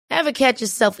Ever catch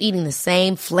yourself eating the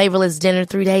same flavorless dinner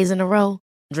 3 days in a row?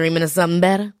 Dreaming of something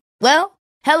better? Well,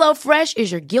 HelloFresh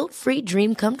is your guilt-free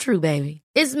dream come true, baby.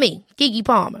 It's me, Keke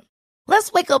Palmer.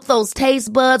 Let's wake up those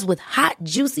taste buds with hot,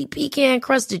 juicy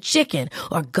pecan-crusted chicken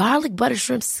or garlic butter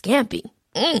shrimp scampi.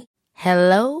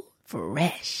 Hello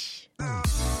Fresh.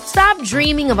 Stop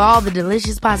dreaming of all the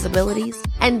delicious possibilities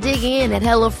and dig in at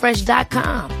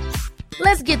HelloFresh.com.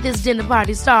 Let's get this dinner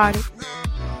party started.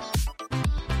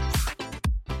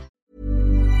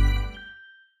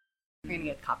 We're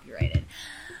gonna get copyrighted.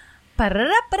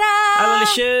 Hello,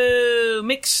 show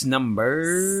mix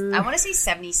number. I want to say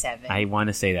 77. I want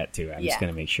to say that too. I'm just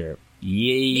gonna make sure.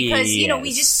 Yeah, because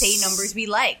we just say numbers we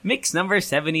like. Mix number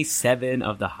 77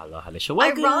 of the Hello Show.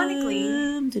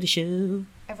 Welcome to the show.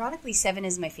 Ironically, 7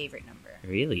 is my favorite number.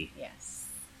 Really? Yes.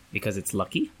 Because it's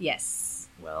lucky? Yes.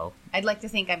 Well, I'd like to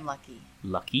think I'm lucky.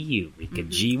 Lucky you, Rika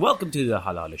G. Welcome to the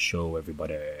Hello Show,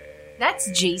 everybody. That's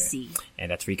JC. And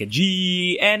that's Rika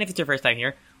G. And if it's your first time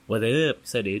here, what up?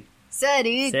 So, dude. So,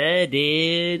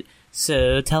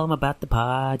 tell them about the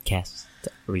podcast,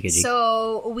 Rika G.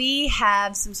 So, we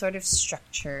have some sort of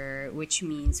structure, which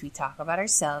means we talk about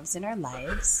ourselves and our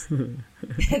lives.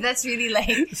 That's really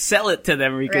like... Sell it to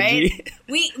them, Rika right?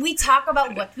 G. We talk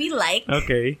about what we like.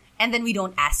 Okay. And then we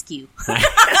don't ask you.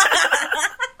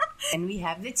 And we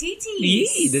have the TTs.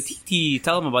 Yeah, the TT.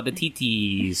 Tell them about the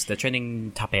TTs, the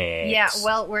trending topics. Yeah,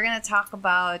 well, we're gonna talk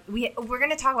about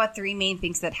 3 main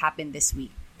things that happened this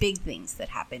week. Big things that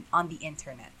happened on the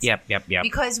internet. Yep.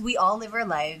 Because we all live our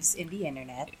lives in the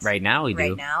internet. Right now we do.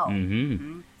 Right now.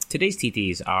 Mm-hmm. Today's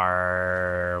TTs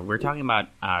we're talking about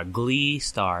Glee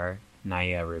star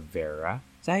Naya Rivera.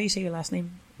 Is that how you say your last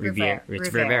name? Rivera.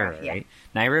 It's Rivera, yeah. right?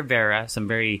 Naya Rivera, some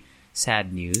very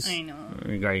sad news I know.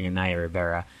 regarding Naya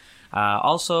Rivera.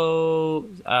 Also,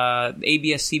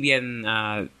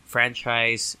 ABS-CBN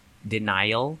franchise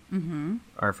denial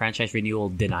or franchise renewal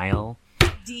denial.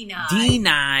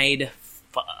 Denied.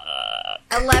 Fuck.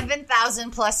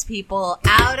 11,000 plus people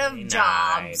out of Denied,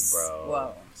 jobs. Bro.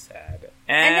 Whoa. Sad.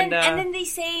 And then they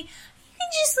say, you can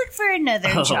just look for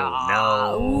another job.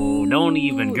 No. Don't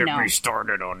even get me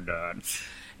started on that.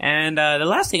 And the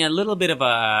last thing, a little bit of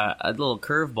a little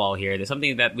curveball here. There's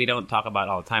something that we don't talk about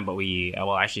all the time, but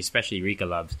especially Rika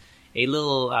loves. A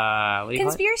little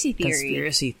conspiracy theory.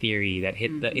 Conspiracy theory that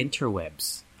hit the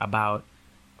interwebs about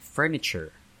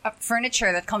furniture.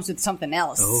 Furniture that comes with something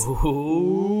else.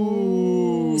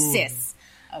 Ooh, sis.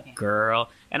 Okay. Girl.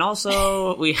 And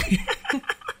also we have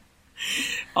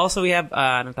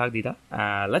anong tawag dito?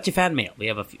 Leche fan mail. We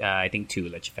have I think 2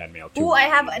 Leche fan mail. Ooh, I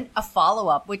have a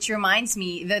follow-up, which reminds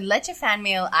me, the Leche fan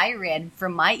mail I read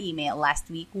from my email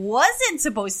last week wasn't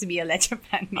supposed to be a Leche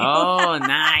fan mail. Oh,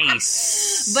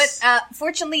 nice. But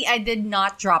fortunately, I did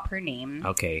not drop her name.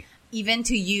 Okay. Even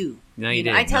to you. No, you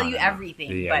didn't. I tell you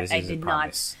everything, Yeah, but I did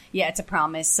not. Yeah, it's a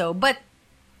promise. So, but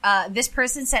this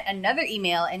person sent another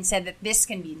email and said that this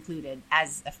can be included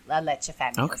as a Leche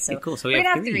fan mail. Okay, so cool. So we're we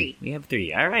gonna have 3. 3. We have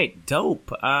 3. All right,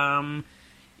 dope.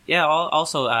 Yeah.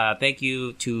 Also, thank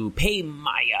you to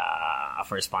Paymaya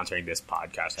for sponsoring this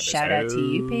podcast episode. Shout out to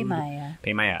you, Paymaya.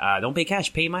 Paymaya. Don't pay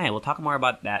cash. Paymaya. We'll talk more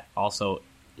about that also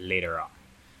later on.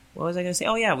 What was I going to say?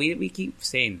 Oh, yeah. We keep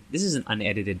saying this is an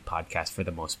unedited podcast for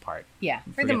the most part. Yeah,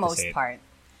 for the most part.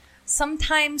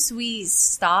 Sometimes we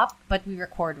stop, but we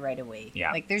record right away.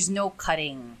 Yeah. Like, there's no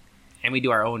cutting. And we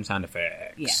do our own sound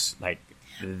effects. Yeah. Like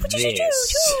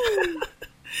this.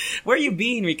 Where you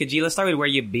been, Rika G? Let's start with where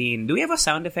you been. Do we have a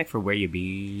sound effect for where you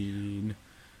been?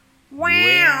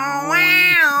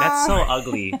 Wow. That's so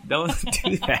ugly. Don't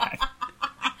do that.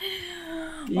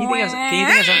 Can you think of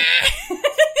something?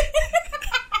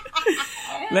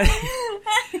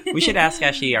 We should ask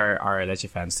actually our Leche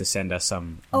fans to send us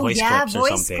some voice clips or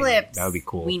something. Clips. That would be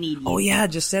cool. We need you. Oh yeah,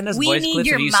 just send us we voice need clips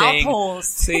your of you mouth saying, holes.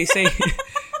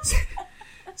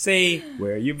 say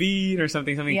where you been or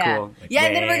something cool. Like, yeah,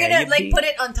 and then we're gonna put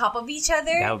it on top of each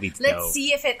other. That would be Let's dope.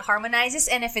 see if it harmonizes,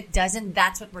 and if it doesn't,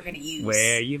 that's what we're gonna use.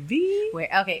 Where you been?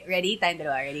 Okay, ready? Time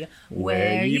dalawa, ready?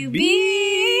 Where you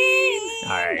been? All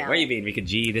right, No. where you been, Rika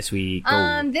G? This week?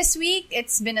 Go. This week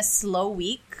it's been a slow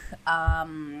week.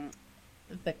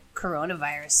 The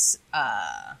coronavirus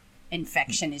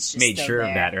infection is just Made still sure there.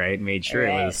 of that, right? Made sure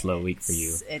it was a slow week for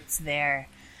you. It's there.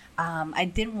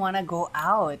 I didn't want to go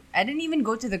out. I didn't even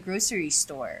go to the grocery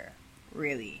store,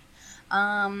 really.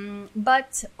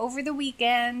 But over the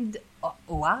weekend,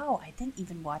 wow, I didn't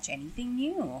even watch anything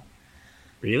new.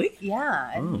 Really? Yeah,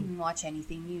 I didn't even watch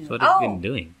anything new. So what have you been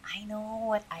doing? I know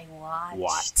what I watched.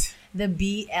 What? The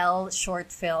BL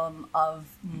short film of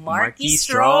Marky Marky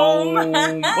Strong.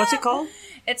 What's it called?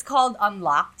 It's called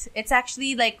Unlocked. It's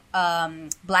actually like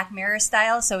Black Mirror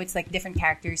style, so it's like different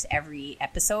characters every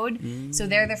episode. So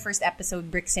they're the first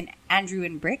episode, Andrew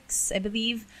and Bricks, I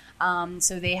believe.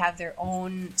 So they have their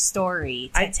own story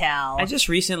to tell. I just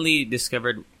recently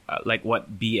discovered like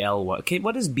what BL was. Okay,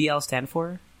 what does BL stand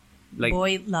for? Like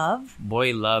Boy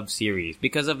Love series,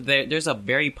 because of there's a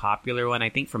very popular one, I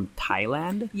think, from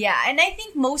Thailand. Yeah, and I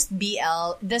think most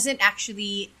BL doesn't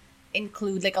actually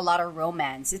include like a lot of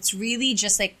romance. It's really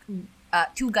just like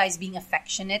two guys being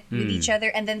affectionate with each other,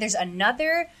 and then there's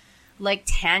another like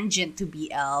tangent to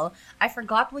BL. I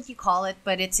forgot what you call it,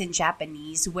 but it's in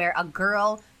Japanese, where a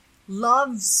girl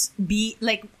loves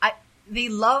they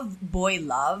love boy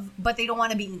love, but they don't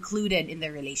want to be included in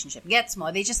their relationship. Gets mo?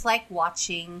 They just like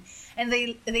watching, and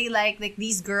they like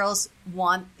these girls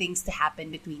want things to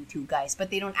happen between two guys, but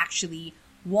they don't actually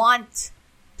want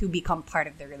to become part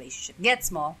of their relationship.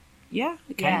 Gets mo? Yeah,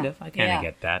 kind of. I kind of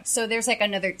get that. So there's like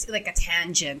another like a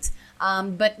tangent.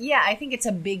 But yeah, I think it's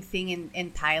a big thing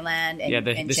in Thailand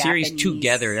and the series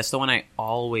Together. That's the one I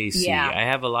always see. Yeah. I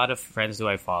have a lot of friends who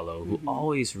I follow who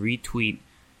always retweet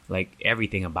like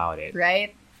everything about it.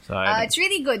 Right? So it's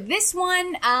really good. This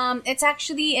one, it's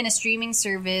actually in a streaming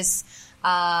service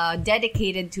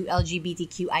dedicated to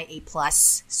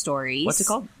LGBTQIA+ stories. What's it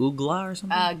called? Oogla or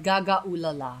something? Gaga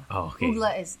Ulala. Oh, okay.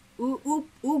 Oogla is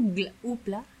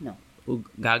Oopla? No.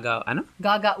 Gaga, ano?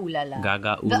 Gaga Ulala.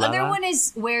 Gaga Ulala. The other one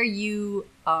is where you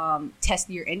test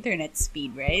your internet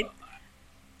speed, right?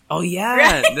 Oh, yeah.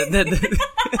 Right?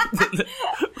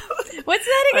 What's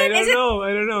that again? I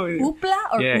don't know. Oopla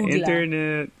or Oogla?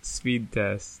 Internet speed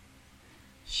test.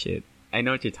 Shit. I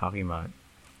know what you're talking about.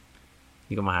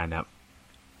 Hindi ko mahanap.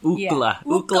 Ookla. Yeah.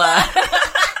 Ookla.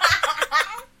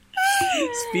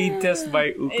 Speed test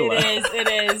by Ookla. It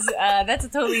is. That's a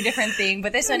totally different thing.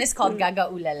 But this one is called Gaga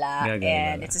Ulala. Gaga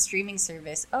and Ulala. it's a streaming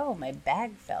service. Oh, my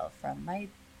bag fell from my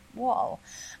wall.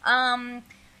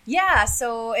 Yeah,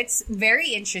 so it's very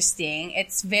interesting.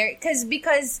 It's very...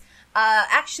 Because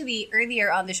actually,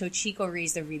 earlier on the show, Chico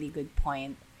raised a really good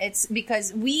point. It's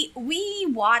because we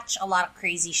watch a lot of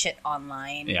crazy shit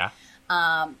online. Yeah.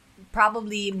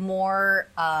 Probably more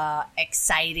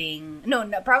exciting. No,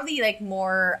 probably like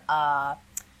more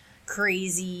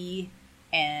crazy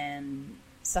and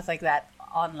stuff like that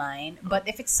online. But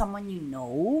if it's someone you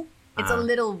know, it's a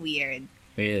little weird.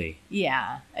 Really?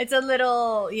 Yeah. It's a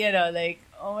little, like,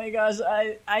 oh my gosh,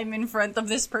 I'm in front of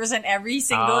this person every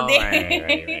single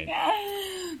day.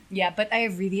 Right. Yeah, but I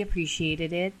really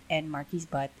appreciated it. And Marky's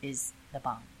butt is the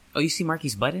bomb. Oh, you see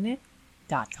Marky's butt in it?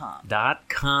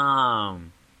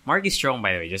 .com. Marky Strong,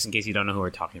 by the way, just in case you don't know who we're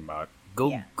talking about.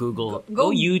 Go Google, go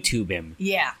YouTube him.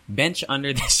 Yeah. Bench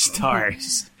Under the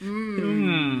Stars.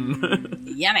 Yummy.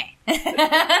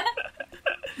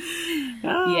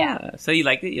 Yeah. So you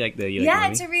liked it? You liked the movie?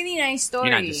 It's a really nice story.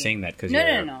 You're not just saying that because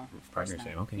No. partner's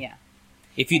saying, okay. Yeah.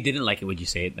 If you didn't like it, would you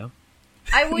say it though?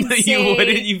 I would No, say... you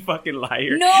wouldn't, you fucking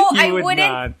liar. No, I wouldn't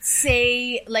not.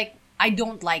 say, like, I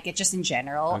don't like it just in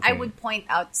general. Okay. I would point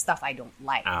out stuff I don't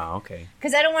like. Oh, okay.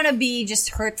 Because I don't want to be just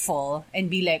hurtful and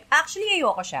be like, actually,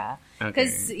 ayoko siya.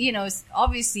 Because,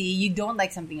 obviously, you don't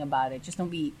like something about it. Just don't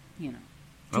be,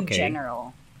 too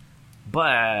general.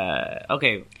 But,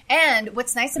 okay. And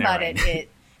what's nice about Never it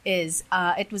is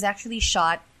it was actually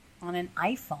shot on an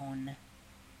iPhone.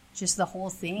 Just the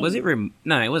whole thing. Was it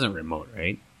No, it wasn't remote,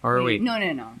 right? Or wait. No.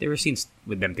 There were scenes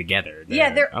with them together.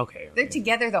 They're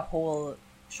together the whole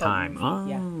time. Movie. Oh.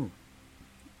 Yeah.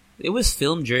 It was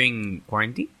filmed during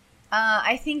quarantine?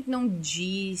 I think nung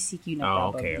GCQ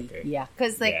na probably. Okay. Yeah,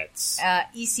 because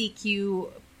ECQ,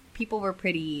 people were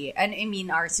pretty, and I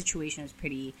mean our situation was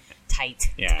pretty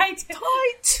tight. Yeah.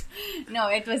 Tight. No,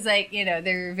 it was like,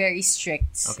 they're very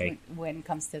strict when it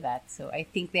comes to that. So I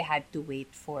think they had to wait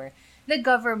for the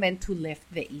government to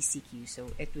lift the ECQ,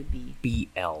 so it would be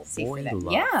BL, safe Boy for them.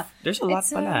 Love. Yeah, there's a lot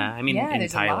pala. I mean, in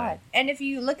there's Thailand. a lot. And if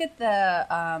you look at the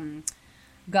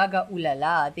Gaga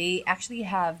Ulala, they actually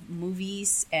have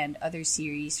movies and other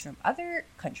series from other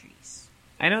countries.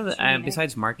 I know that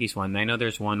besides Marky's one, I know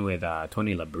there's one with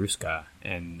Tony Labrusca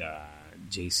and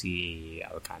JC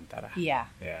Alcantara. Yeah.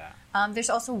 Yeah. There's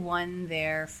also one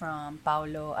there from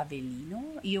Paolo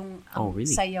Avellino, yung really?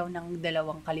 Sayaw ng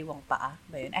Dalawang Kaliwang Paa.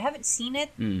 Ba yun? I haven't seen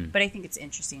it, but I think it's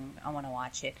interesting. I want to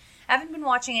watch it. I haven't been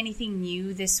watching anything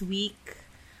new this week,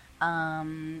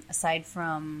 aside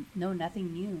from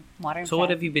nothing new. Modern. So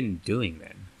what have you been doing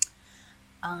then?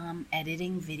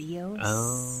 Editing videos.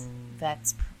 Oh.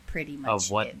 That's pretty much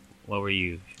of what? it. What were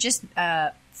you? Just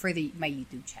for my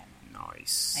YouTube channel.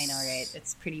 Nice. I know, right?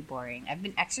 It's pretty boring. I've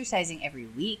been exercising every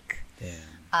week.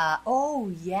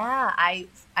 Oh yeah,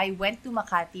 I went to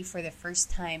Makati for the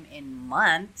first time in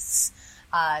months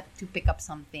to pick up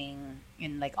something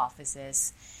in like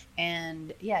offices,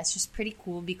 and yeah, it's just pretty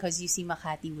cool because you see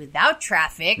Makati without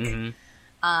traffic.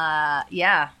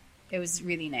 Yeah, it was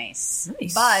really nice.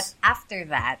 But after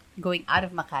that, going out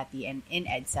of Makati and in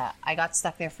EDSA, I got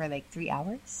stuck there for like 3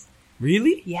 hours.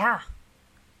 Really? Yeah,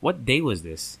 What day was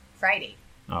this? Friday.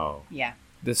 Oh. Yeah.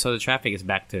 So the traffic is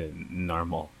back to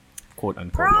normal, quote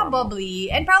unquote. Normal.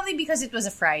 Probably. And probably because it was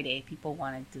a Friday, people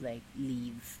wanted to like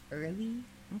leave early,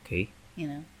 Okay. you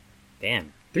know.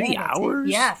 Damn. 3 Yeah, that's it. hours?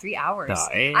 Yeah, 3 hours.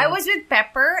 Damn. I was with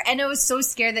Pepper and I was so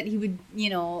scared that he would,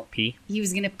 Pee? he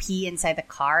was going to pee inside the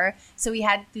car. So we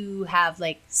had to have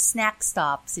like snack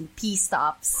stops and pee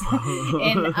stops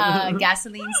in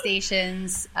gasoline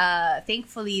stations.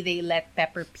 Thankfully, they let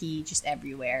Pepper pee just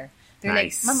everywhere. They're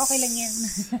Nice. like, Ma'am, okay lang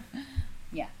yan.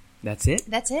 Yeah. That's it?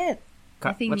 That's it.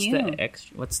 Nothing what's new. the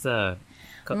extra? What's the?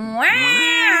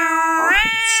 Wow.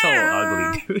 It's so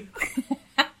ugly, dude.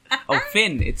 Oh,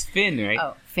 Finn. It's Finn, right?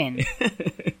 Oh, Finn.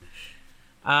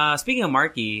 Speaking of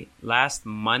Marky, last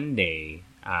Monday,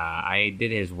 I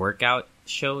did his workout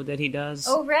show that he does.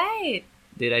 Oh, right.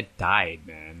 Dude, I died,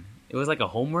 man. It was like a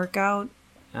home workout.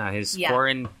 His Yeah.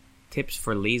 foreign tips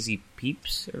for lazy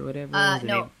peeps or whatever. is the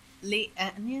No. name.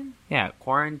 Ano yan? Yeah,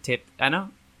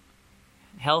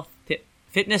 health tip,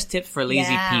 fitness tips for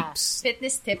lazy Yeah. peeps.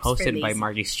 Fitness tips for Hosted lazy. by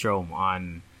Marky Strom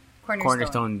on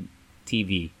Cornerstone.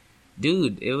 TV.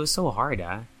 Dude, it was so hard,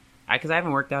 because I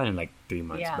haven't worked out in like 3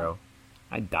 months, Yeah. bro.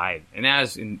 I died. And I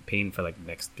was in pain for like the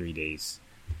next 3 days.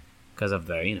 Because of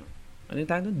the, ano yung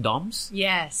tawag doon? DOMS?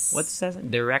 Yes. What's that?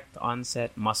 Direct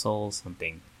onset muscle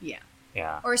something. Yeah.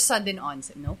 Yeah. Or sudden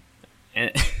onset. Nope.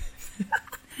 And,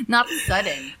 Not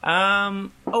sudden.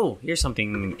 here's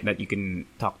something that you can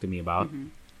talk to me about.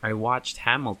 I watched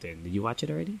Hamilton. Did you watch it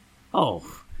already? Oh,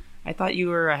 I thought you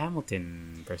were a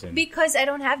Hamilton person. Because I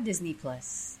don't have Disney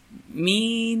Plus.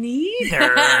 Me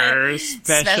neither.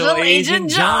 Special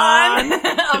Agent John John.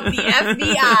 of the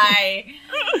FBI.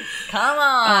 Come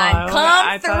on.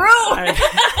 I come through.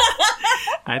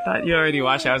 I thought you already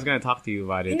watched it. I was going to talk to you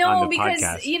about it No, on the because,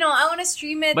 podcast. I want to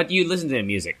stream it. But you listen to the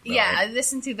music, though, yeah, I right?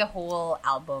 listened to the whole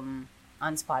album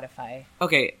on Spotify.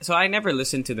 Okay, so I never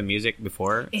listened to the music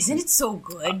before. Isn't it so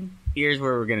good? Here's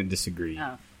where we're going to disagree.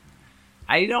 Oh.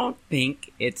 I don't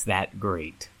think it's that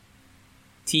great.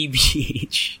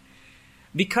 TBH.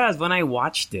 Because when I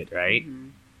watched it, right,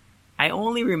 I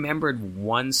only remembered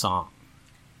one song.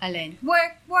 Alin?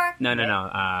 Work.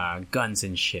 No. Guns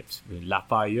and Ships.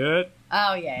 Lafayette.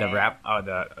 Oh, yeah. The yeah. rap. Oh,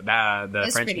 the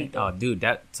It's French. pretty dope. Oh, dude,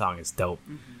 that song is dope.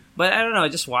 But I don't know,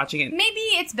 just watching it Maybe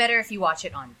it's better if you watch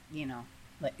it on,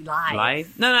 like live.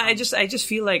 live. No, I just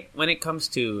feel like when it comes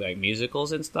to like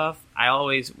musicals and stuff, I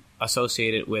always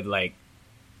associate it with like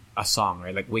a song,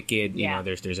 right? Like Wicked, Yeah.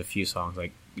 there's a few songs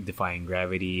like Defying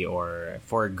Gravity or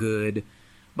For Good.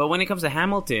 But when it comes to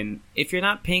Hamilton, if you're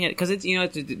not paying it, because it's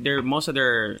they're most of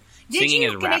their singing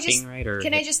is rapping, right? Or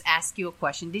can I just ask you a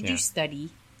question? Did Yeah. you study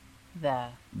the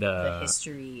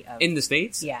history of in the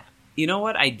States? Yeah, You know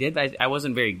what I did? I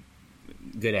wasn't very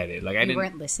good at it. Like I you didn't.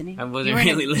 weren't listening. I wasn't You weren't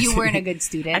really listening. You weren't a good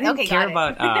student. I didn't okay, care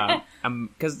got it. about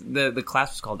because the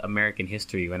class was called American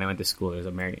History when I went to school. It was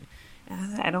American.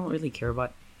 I don't really care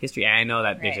about history. I know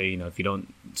that there's Right. if you don't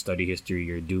study history,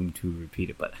 you're doomed to repeat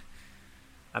it. But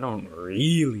I don't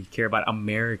really care about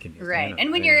American history. I Right, don't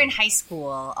and when really- you're in high school,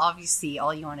 obviously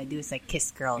all you want to do is like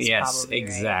kiss girls. yes, probably, right?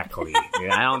 exactly.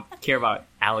 Yeah, I don't care about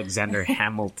Alexander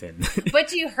Hamilton.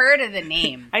 But you heard of the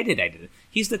name. I did.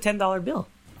 He's the $10 bill.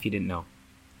 If you didn't know.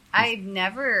 I've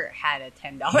never had a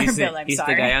 $10 He's bill. the, I'm he's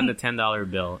sorry. the guy on the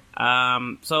 $10 bill.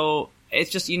 So it's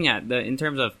just in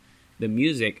terms of the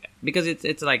music, because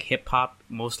it's like hip hop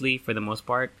mostly for the most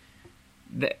part.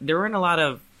 There weren't a lot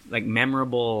of like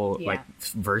memorable Yeah. like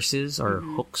verses or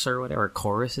hooks or whatever, or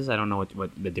choruses. I don't know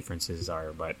what the differences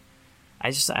are, but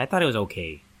I thought it was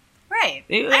okay. Right.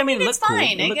 I mean, it it's looked cool.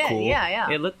 fine. It I looked get cool. it.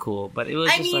 Yeah. It looked cool, but it was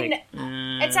I just mean, like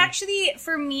It's actually,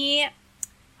 for me,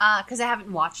 because I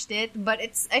haven't watched it, but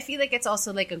I feel like it's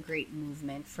also like a great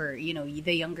movement for,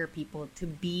 the younger people to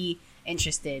be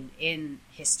interested in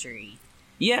history.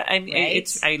 Yeah,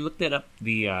 Right? I looked it up,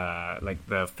 the like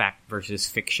the fact versus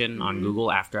fiction on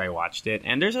Google after I watched it,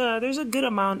 and there's a good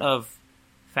amount of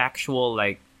factual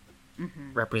like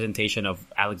representation of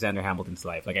Alexander Hamilton's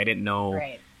life. Like I didn't know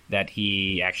Right. that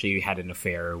he actually had an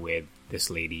affair with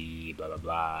this lady, blah blah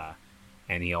blah,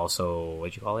 and he also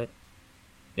what you call it?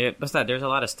 Yeah, basta, there's a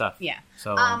lot of stuff. Yeah.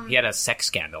 So he had a sex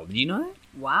scandal. Did you know that?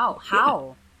 Wow.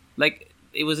 How? Like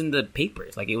it was in the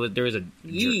papers. Like there was a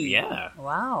yeah.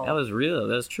 Wow. That was real.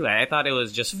 That was true. I thought it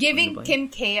was just giving Kim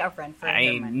K a run for her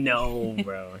money. I know,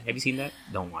 bro. Have you seen that?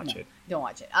 Don't watch it. Don't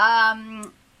watch it.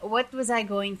 What was I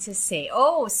going to say?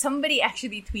 Oh, somebody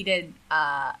actually tweeted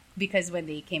because when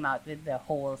they came out with the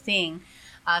whole thing,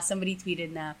 somebody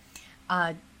tweeted na,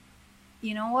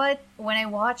 you know what? When I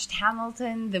watched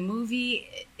Hamilton, the movie,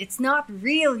 it's not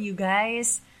real, you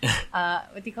guys.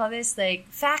 What do you call this? Like,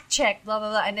 fact check, blah, blah,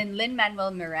 blah. And then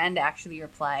Lin-Manuel Miranda actually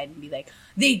replied and be like,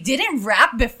 they didn't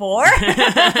rap before?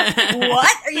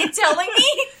 What? Are you telling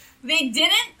me? They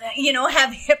didn't,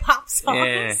 have hip-hop songs?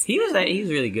 Yeah, he was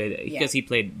really good because he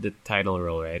played the title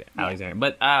role, right? Yeah. Alexander.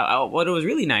 But what was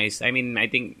really nice, I mean, I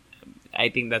think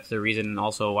that's the reason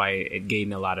also why it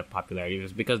gained a lot of popularity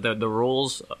was because the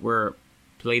roles were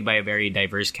played by a very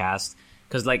diverse cast.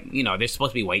 Because, they're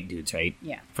supposed to be white dudes, right?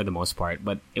 Yeah. For the most part.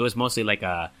 But it was mostly like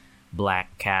a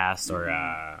black cast or,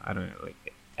 I don't know,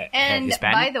 and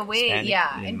Hispanic. By the way,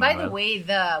 Hispanic, and by the way,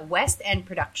 the West End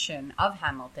production of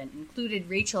Hamilton included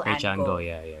Rachel Ann Go,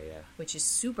 yeah. which is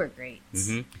super great.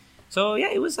 Mm-hmm. So, yeah,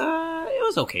 it was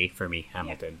okay for me,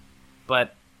 Hamilton. Yeah.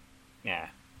 But, yeah.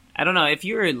 I don't know, if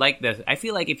you're like this, I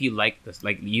feel like if you like this,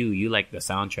 like you like the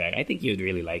soundtrack, I think you'd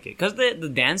really like it. Because the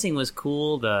dancing was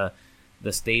cool, the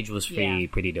stage was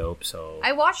pretty dope. So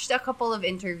I watched a couple of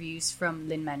interviews from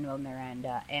Lin-Manuel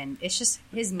Miranda, and it's just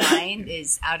his mind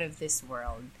is out of this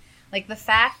world. Like the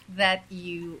fact that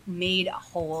you made a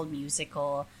whole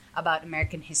musical about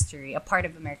American history, a part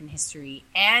of American history,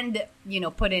 and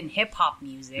put in hip hop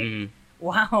music. Mm-hmm.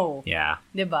 Wow. Yeah.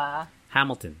 Diba?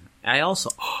 Hamilton. I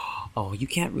also you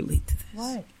can't relate to this.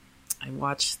 What? I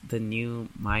watched the new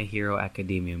My Hero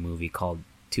Academia movie called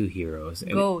Two Heroes.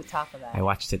 Go talk about it. I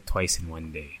watched it twice in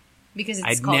one day. Because it's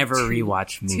I'd called never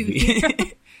rewatch movies.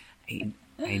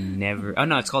 I never. Oh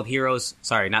no, it's called Heroes.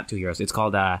 Sorry, not Two Heroes. It's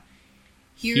called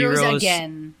Heroes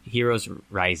Again. Heroes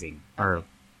Rising or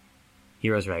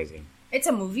Heroes Rising. It's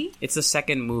a movie. It's the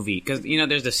second movie because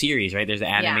there's the series, right? There's the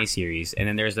anime series, and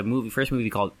then there's the first movie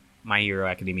called My Hero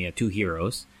Academia: Two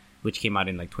Heroes, which came out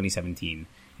in 2017,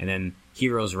 and then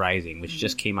Heroes Rising, which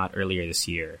just came out earlier this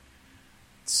year.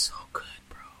 It's so good.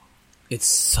 It's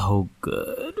so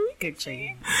good. Good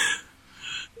thing.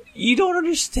 You don't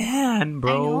understand,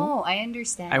 bro. I know. I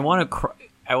understand. I want to cry.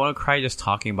 I want to cry just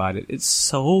talking about it. It's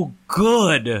so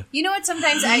good. You know what?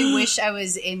 Sometimes I wish I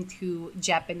was into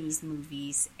Japanese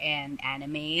movies and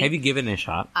anime. Have you given it a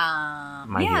shot? My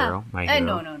Hero.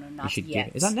 No, not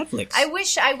yet. It's on Netflix. I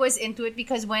wish I was into it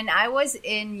because when I was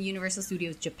in Universal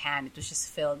Studios Japan, it was just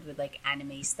filled with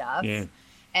anime stuff. Yeah.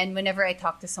 And whenever I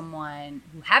talk to someone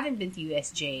who haven't been to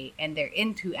USJ and they're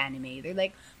into anime, they're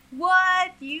like,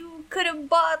 what? You could have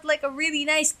bought a really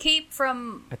nice cape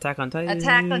from Attack on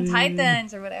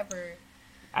Titans or whatever.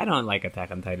 I don't like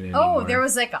Attack on Titan anymore. Oh, there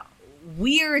was a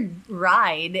weird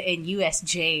ride in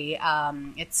USJ.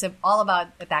 It's all about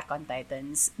Attack on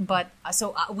Titans. But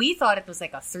so we thought it was a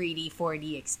 3D,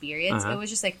 4D experience. Uh-huh. It was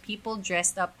just people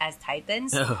dressed up as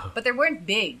Titans, but they weren't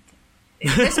big.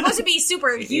 They're supposed to be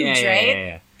super huge, right?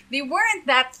 Yeah. They weren't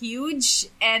that huge,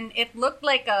 and it looked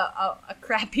like a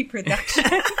crappy production.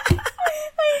 I'm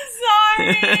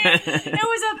sorry.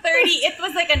 It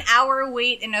was an hour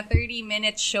wait in a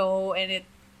 30-minute show, and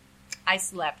I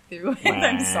slept through it.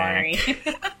 I'm sorry.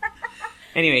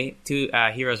 Anyway, to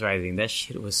Heroes Rising. That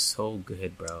shit was so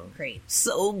good, bro. Great.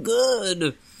 So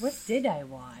good. What did I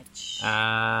watch?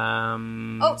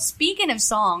 Speaking of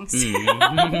songs. We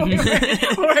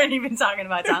weren't even talking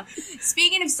about songs.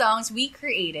 Speaking of songs, we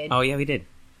created... Oh, yeah, we did.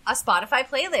 A Spotify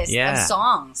playlist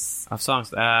of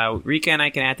songs. Rika and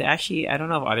I can add to... Actually, I don't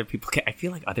know if other people can... I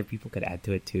feel like other people could add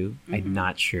to it, too. Mm-hmm. I'm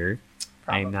not sure.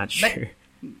 Probably. I'm not sure.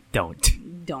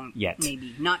 Don't yet.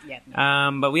 Maybe. Not yet.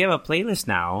 No. But we have a playlist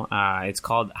now. It's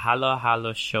called Halo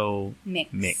Halo Show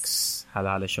Mix.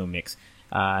 Halo Halo Show Mix.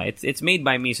 It's made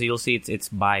by me, so you'll see it's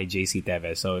by JC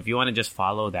Tevez. So if you want to just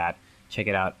follow that, check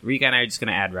it out. Rika and I are just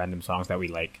gonna add random songs that we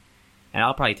like, and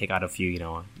I'll probably take out a few,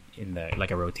 in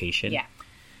the a rotation. Yeah.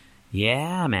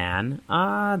 Yeah, man.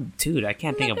 Dude, I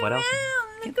can't think of what else.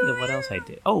 I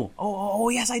did. Oh,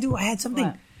 yes, I do. I had something.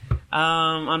 What?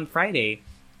 On Friday,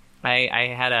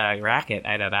 I had a racket.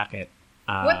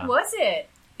 What was it?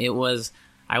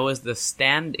 I was the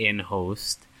stand-in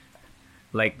host.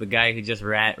 Like the guy who just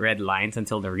read lines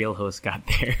until the real host got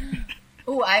there.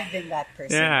 Oh, I've been that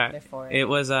person before. It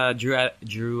was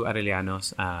Drew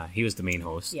Arellano's. He was the main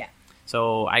host. Yeah.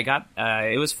 So I got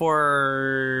it was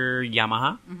for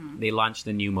Yamaha. Mm-hmm. They launched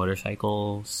the new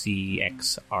motorcycle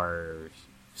CXR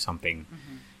something,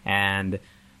 and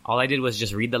all I did was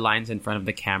just read the lines in front of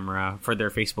the camera for their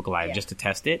Facebook Live just to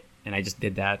test it, and I just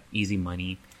did that. Easy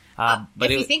money. But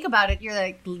if you think about it, you're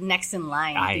like next in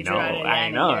line. I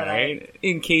know, right? Like,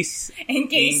 in case, he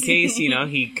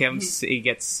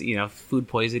gets food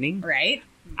poisoning. Right.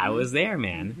 Mm-hmm. I was there,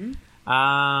 man.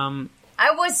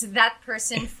 I was that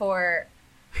person for,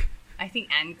 I think,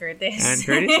 Ann Curtis. Ann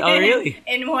Curtis? Oh, really?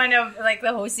 In one of like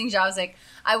the hosting jobs, like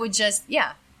I would just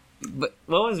But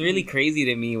what was really crazy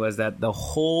to me was that the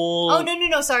whole. Oh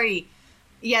no! Sorry.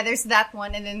 Yeah, there's that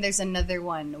one, and then there's another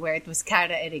one where it was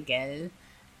Cara Erigel.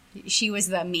 She was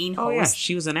the main host. Oh yeah,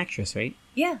 she was an actress, right?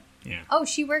 Yeah. Yeah. Oh,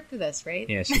 she worked with us, right?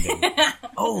 Yeah, she did.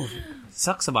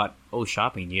 Sucks about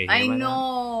shopping. You hear I about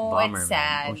know. That? Bummer, it's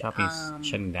sad. Man. Shopping's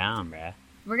shutting down, bruh.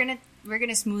 We're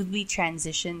gonna smoothly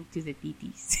transition to the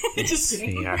PTs. Yes,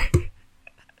 we are.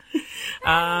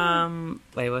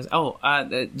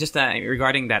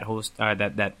 Regarding that host,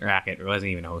 that racket, it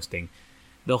wasn't even hosting.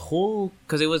 The whole,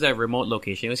 because it was a remote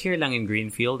location. It was here lang in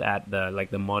Greenfield at the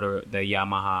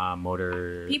Yamaha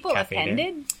Motor. People Cafe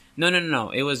attended? There.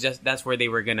 No. It was just, that's where they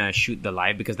were gonna shoot the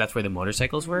live because that's where the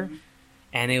motorcycles were,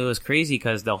 and it was crazy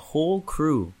because the whole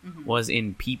crew was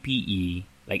in PPE,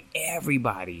 like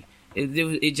everybody.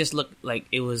 It just looked like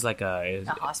it was like a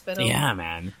hospital. Yeah,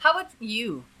 man. How about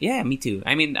you? Yeah, me too.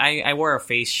 I mean, I wore a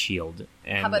face shield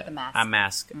and how about the mask? A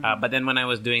mask. But then when I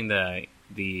was doing the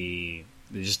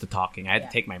talking, I had to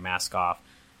take my mask off.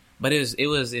 But it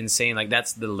was insane. Like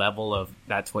that's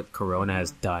what Corona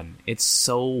has done. It's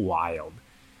so wild.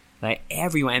 Like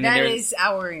everyone. And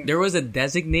there was a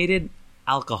designated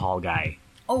alcohol guy.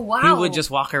 Oh wow! He would just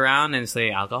walk around and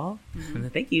say alcohol.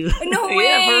 Thank you. No way.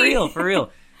 Yeah, for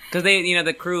real. Because they,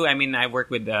 the crew. I mean, I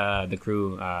worked with the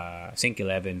crew, Sync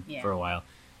 11 for a while,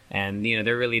 and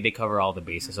they cover all the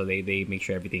bases. So they make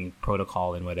sure everything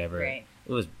protocol and whatever. Right.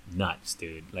 It was nuts,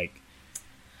 dude. Like,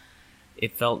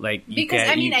 it felt like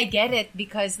I get it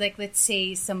because like let's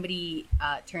say somebody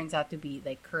turns out to be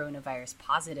like coronavirus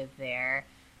positive there.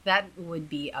 That would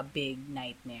be a big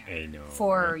nightmare. I know.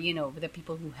 For, the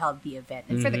people who held the event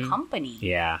and for the company.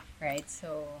 Yeah. Right?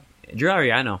 So... Drew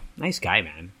Ariano. Nice guy,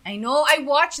 man. I know. I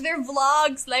watch their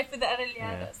vlogs, Life with the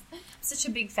Arellana's. Yeah. I'm such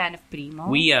a big fan of Primo.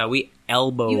 We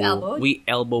elbow... You elbowed? We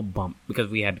elbow bumped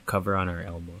because we had cover on our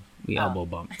elbows. We elbow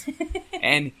bumped.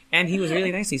 and he was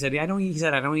really nice. He said, I don't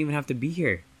even have to be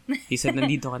here. He said,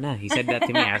 nandito ka na. He said that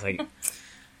to me. I was like,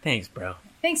 thanks, bro.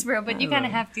 Thanks, bro, but you kind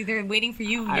of have to. They're waiting for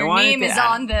you. Your name is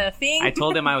on the thing. I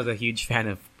told him I was a huge fan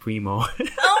of Primo. Oh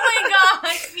my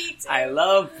gosh, me too. I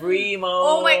love Primo.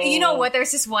 Oh my, you know what?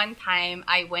 There's this one time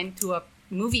I went to a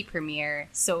movie premiere,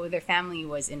 so their family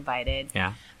was invited.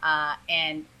 Yeah.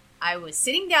 And I was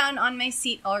sitting down on my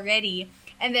seat already,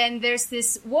 and then there's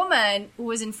this woman who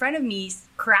was in front of me,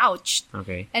 crouched.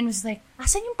 Okay. And was like,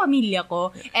 asan yung pamilya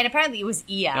ko? And apparently it was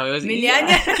Iya. Oh, it was Iya.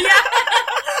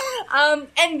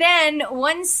 And then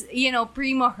once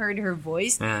Primo heard her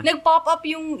voice, nag-pop up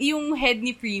yung head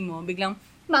ni Primo. Biglang,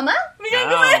 Mama?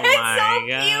 It's so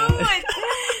cute.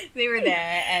 They were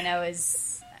there, and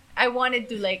I wanted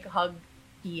to like hug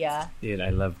Iya. Dude, I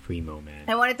love Primo, man.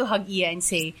 I wanted to hug Iya and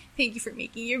say, thank you for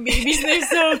making your babies. They're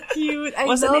so cute.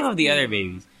 What's the name of the other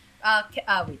babies? Wait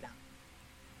lang.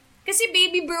 Kasi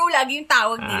baby bro lagi yung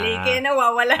tawag nila. Kaya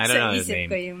nawawala sa isip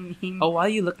ko yung name. Oh, while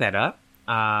you look that up,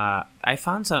 I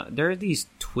found there are these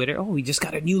Twitter. Oh, we just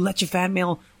got a new Leche fan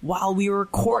mail while we were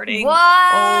recording. What?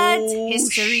 Oh,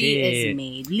 History is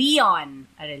made. Leon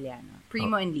Arellano.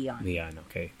 Primo and Leon. Leon,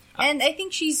 okay. And I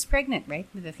think she's pregnant, right?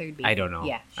 With the third baby. I don't know.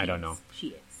 Yeah, I don't know.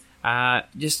 She is.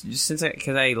 Just since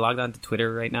because I logged on to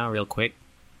Twitter right now real quick,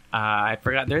 I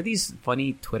forgot. There are these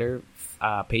funny Twitter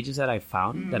pages that I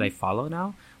found that I follow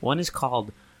now. One is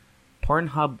called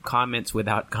Pornhub Comments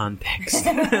Without Context.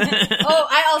 Oh,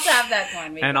 I also have that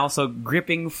one. And also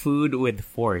Gripping Food with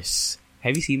Force.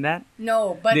 Have you seen that?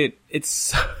 No, but... Dude,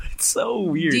 it's so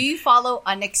weird. Do you follow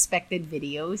unexpected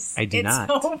videos? I do not.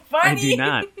 It's so funny. I do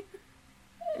not.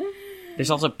 There's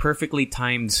also perfectly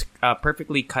timed,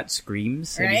 perfectly cut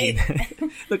screams. Right?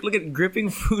 Look at Gripping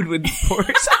Food with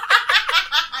Force.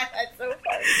 That's so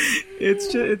funny.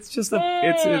 It's just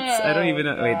I don't even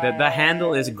know. Wait, the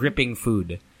handle is Gripping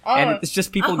Food. Oh. And it's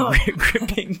just people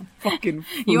gripping fucking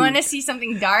food. You want to see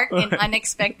something dark and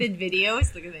unexpected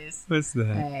videos? Look at this. What's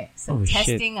that? Right, so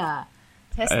testing a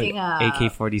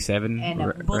AK-47 and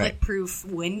a bulletproof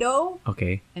window.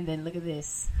 Okay. And then look at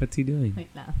this. What's he doing?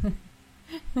 Wait lang.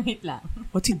 Wait lang.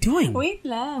 What's he doing? Wait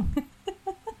lang.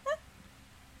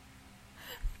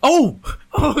 Oh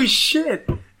shit.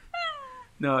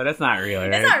 No, that's not real,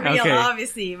 right? It's not real,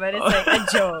 obviously, but it's like a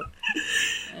joke.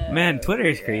 Man, Twitter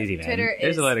is crazy, man.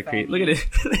 There's a lot of crazy. Look at this.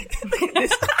 Look at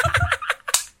this.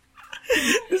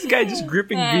 This guy guy just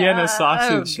gripping Vienna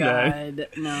sausage. Oh God,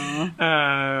 no.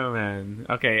 Oh man.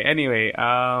 Okay. Anyway,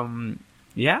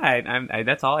 yeah, I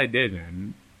that's all I did,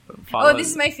 man. Oh, this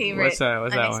is my favorite. What's that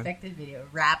one? Unexpected video.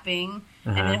 Rapping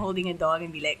and then holding a dog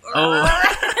and be like, Oh.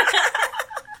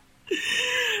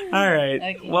 All right.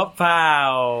 Okay.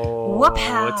 Wapow.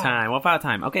 Wapow.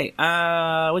 time. Okay.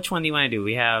 Which one do you want to do?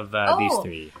 We have these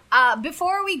three.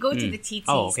 Before we go to the TTs,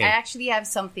 okay. I actually have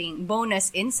something bonus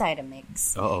inside a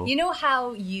mix. Uh-oh. You know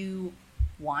how you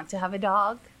want to have a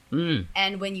dog? Mm.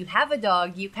 And when you have a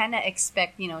dog, you kind of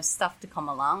expect, stuff to come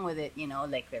along with it,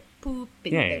 like their poop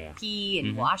and their pee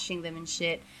and washing them and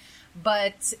shit.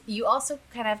 But you also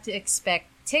kind of have to expect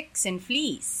ticks and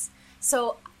fleas.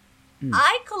 So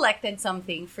I collected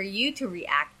something for you to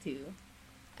react to.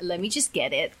 Let me just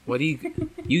get it. What do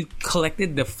you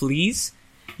collected the fleas?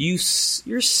 You're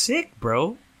sick,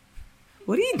 bro.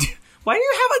 What do you do? Why do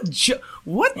you have a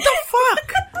what the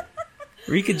fuck?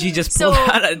 Rika G just pulled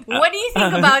out a... what do you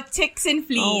think about ticks and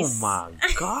fleas? Oh my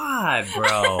god,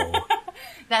 bro.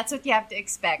 That's what you have to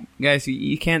expect. Guys,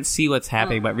 you can't see what's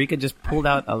happening, but Rika just pulled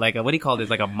out what do you call this?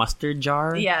 Like a mustard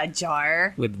jar? Yeah, a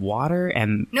jar. With water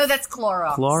and... No, that's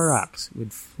Clorox. Clorox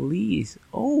with fleas.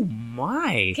 Oh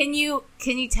my. Can you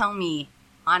tell me,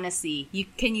 honestly,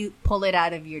 can you pull it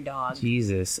out of your dog?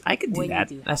 Jesus. I could do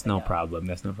that. That's no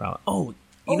problem. Oh,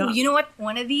 you know what?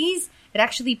 One of these, it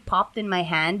actually popped in my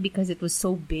hand because it was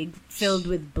so big, filled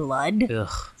with blood. Ugh.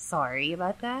 Sorry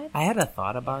about that. I had a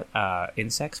thought about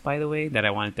insects, by the way, that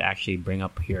I wanted to actually bring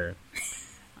up here.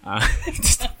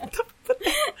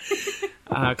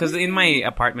 Because in my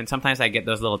apartment, sometimes I get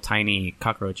those little tiny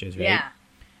cockroaches, right? Yeah.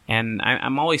 And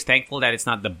I'm always thankful that it's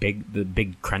not the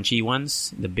big crunchy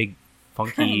ones, the big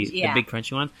funky, the big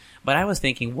crunchy ones. But I was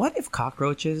thinking, what if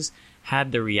cockroaches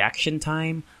had the reaction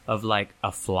time of like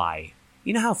a fly?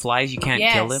 You know how flies, you can't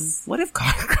kill them? What if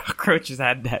cockroaches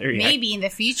had that reaction? Maybe in the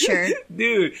future.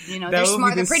 Dude. They're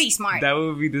smart. They're pretty smart. That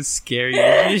would be the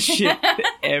scariest shit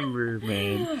ever,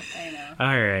 man. I know.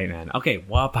 All right, man. Okay,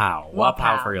 Wapow.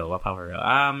 Wapow for real.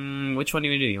 Which one do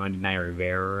you want to do? You want to do Naya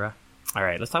Rivera? All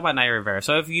right, let's talk about Naya Rivera.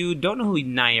 So if you don't know who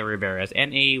Naya Rivera is,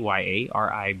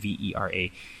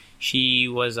 Nayarivera. She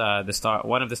was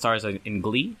one of the stars in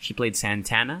Glee. She played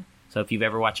Santana. So if you've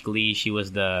ever watched Glee, she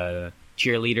was the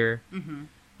cheerleader.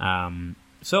 Mm-hmm.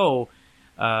 So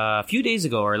a few days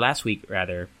ago, or last week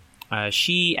rather,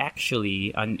 she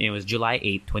actually, it was July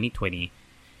 8th, 2020,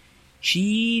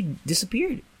 she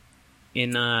disappeared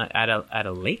at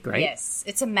a lake, right? Yes,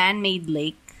 it's a man-made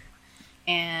lake.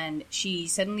 And she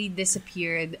suddenly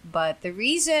disappeared. But the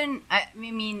reason,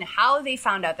 how they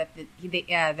found out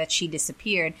that she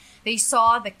disappeared, they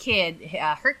saw the kid,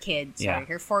 her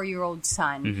 4-year-old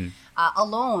son,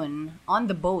 alone on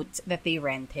the boat that they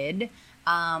rented,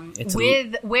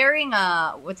 wearing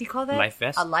a, what do you call that? Life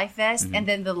vest. A life vest, and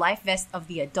then the life vest of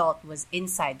the adult was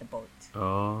inside the boat.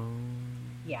 Oh,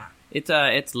 yeah.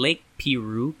 It's Lake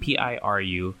Piru,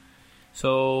 Piru.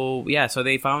 So so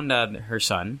they found her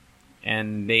son.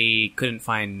 And they couldn't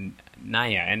find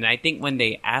Naya. And I think when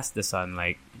they asked the son,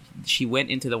 like, she went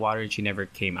into the water and she never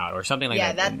came out, or something like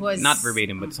that. Yeah, that was... Not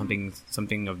verbatim, but something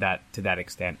of that, to that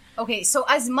extent. Okay, so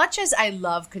as much as I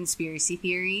love conspiracy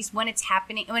theories, when it's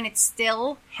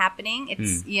still happening,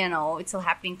 it's still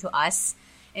happening to us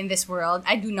in this world,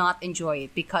 I do not enjoy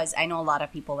it because I know a lot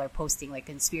of people are posting like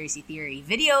conspiracy theory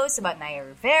videos about Naya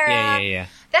Rivera. Yeah.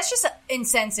 That's just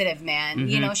insensitive, man.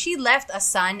 Mm-hmm. She left a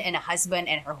son and a husband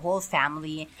and her whole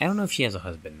family. I don't know if she has a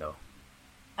husband though.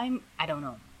 I don't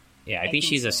know. Yeah, I think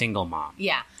she's a single mom.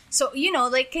 Yeah. So,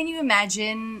 can you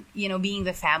imagine, being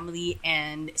the family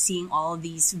and seeing all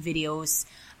these videos,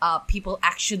 people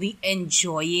actually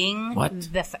enjoying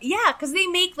because they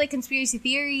make like conspiracy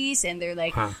theories and they're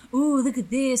like, ooh, look at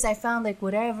this, I found like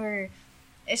whatever.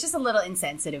 It's just a little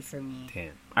insensitive for me.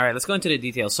 Damn. All right, let's go into the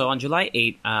details. So on July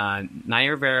 8th,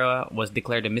 Naya Rivera was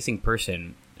declared a missing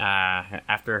person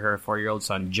after her 4-year-old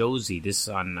son Josie,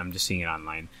 I'm just seeing it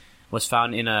online, was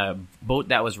found in a boat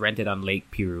that was rented on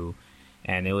Lake Piru,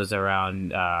 and it was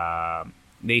around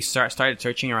they started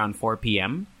searching around 4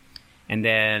 p.m. And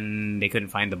then they couldn't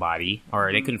find the body,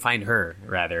 or they couldn't find her,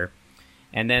 rather.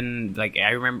 And then, like,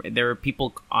 I remember there were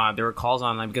calls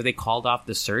online because they called off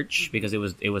the search because it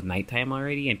was nighttime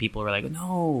already, and people were like,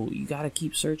 "No, you gotta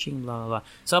keep searching." Blah blah blah.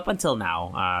 So up until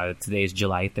now, today is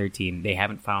July 13. They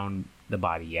haven't found the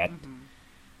body yet,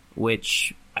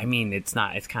 which it's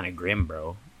not. It's kind of grim,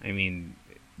 bro.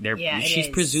 She's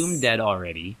presumed dead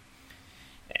already,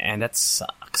 and that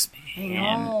sucks, man.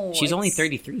 I know. She's only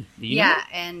 33. Do you know?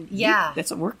 And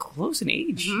we're close in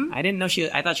age. I didn't know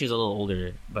I thought she was a little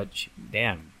older, but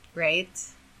damn. Right?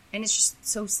 And it's just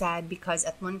so sad because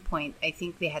at one point, I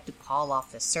think they had to call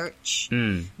off the search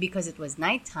because it was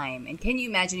nighttime. And can you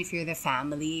imagine if you're the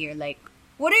family, you're like,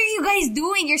 what are you guys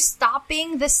doing? You're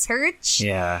stopping the search?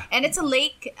 Yeah. And it's a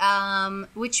lake,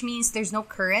 which means there's no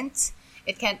current.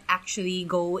 It can't actually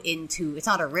go into, it's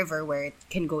not a river where it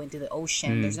can go into the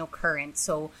ocean. There's no current.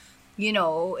 So, you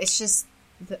know, it's just,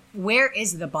 where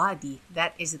is the body?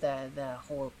 That is the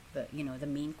whole, the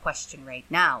main question right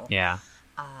now. Yeah.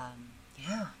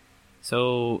 Yeah.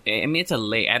 So, I mean, it's a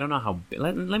lake. I don't know how...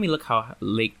 Let me look how...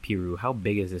 Lake Piru. How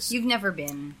big is this? You've never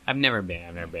been. I've never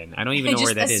been. I don't even know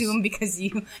where that is. I just assume because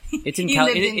you It's in you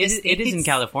lived in the it is in States.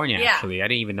 California, Yeah. actually. I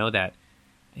didn't even know that.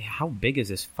 How big is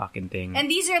this fucking thing? And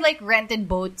these are like rented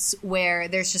boats where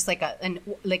there's just like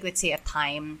let's say a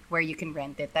time where you can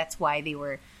rent it. That's why they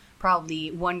were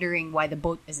probably wondering why the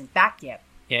boat isn't back yet.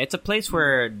 Yeah, it's a place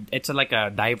where it's like a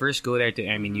divers go there to.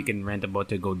 I mean, you can rent a boat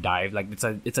to go dive. Like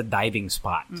it's a diving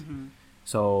spot.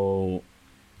 So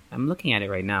I'm looking at it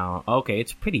right now. Okay,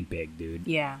 it's pretty big, dude.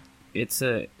 Yeah. It's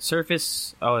a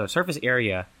surface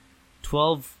area,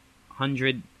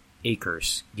 1,200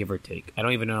 acres, give or take. I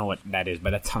don't even know what that is, but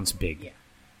that sounds big. Yeah.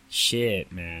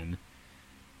 Shit, man.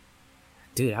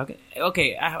 Dude, how can...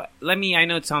 Okay, I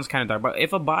know it sounds kind of dark, but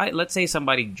if a body... Let's say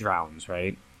somebody drowns,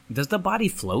 right? Does the body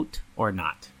float or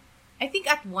not? I think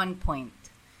at one point.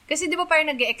 Kasi di ba parang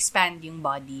nag-expand yung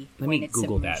body Let when me it's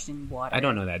Google submerged that. in water. I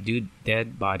don't know that. Dude,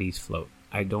 dead bodies float.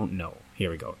 I don't know. Here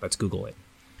we go. Let's Google it.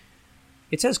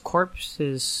 It says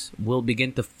corpses will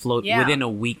begin to float within a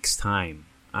week's time.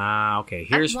 Okay.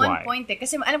 Here's why. At one point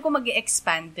kasi alam ko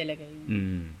mag-expand talaga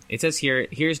yun. It says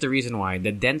here's the reason why.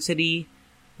 The density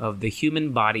of the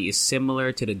human body is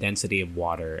similar to the density of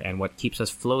water, and what keeps us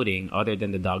floating, other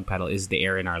than the dog paddle, is the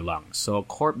air in our lungs. So a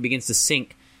corpse begins to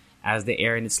sink as the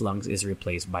air in its lungs is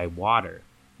replaced by water.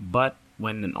 But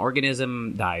when an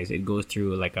organism dies, it goes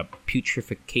through like a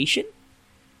putrefaction.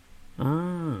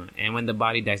 And when the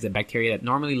body dies, the bacteria that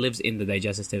normally lives in the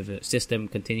digestive system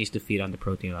continues to feed on the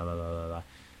protein, blah, blah, blah, blah, blah.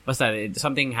 But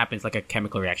something happens, like a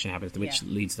chemical reaction happens, which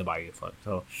leads the body to float.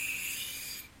 So,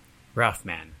 rough,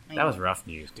 man. That was rough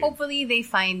news, dude. Hopefully they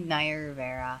find Naya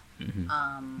Rivera.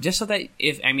 Just so that,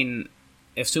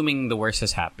 assuming the worst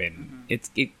has happened, it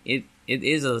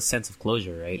is a sense of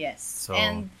closure, right? Yes. So,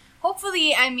 and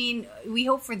hopefully, we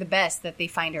hope for the best that they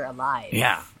find her alive.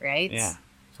 Yeah. Right? Yeah.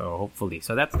 So hopefully.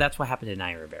 So that's what happened to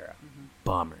Naya Rivera.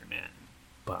 Bummer, man.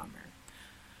 Bummer.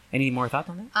 Any more thoughts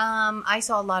on that? I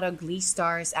saw a lot of Glee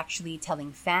stars actually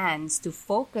telling fans to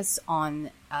focus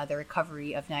on the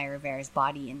recovery of Naya Rivera's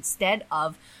body instead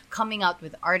of coming out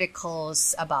with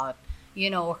articles about,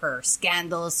 her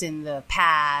scandals in the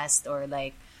past or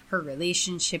like her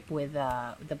relationship with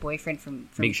the boyfriend from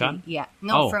Big Sean? Glee. Yeah.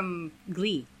 No, from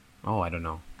Glee. Oh, I don't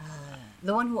know.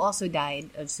 The one who also died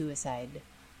of suicide.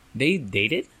 They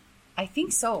dated? I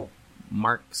think so.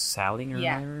 Mark Salling or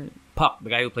Yeah. whatever? Puck, the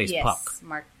guy who plays Yes, Puck.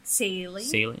 Mark Salling.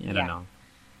 Salling? I don't know.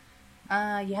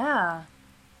 Yeah.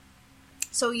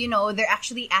 So, they're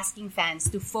actually asking fans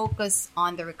to focus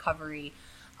on the recovery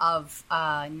of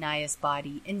Naya's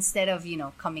body instead of,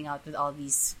 coming out with all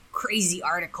these crazy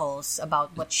articles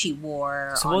about what she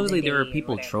wore. Supposedly on the there were day or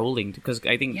people whatever. trolling because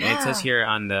I think it says here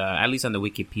at least on the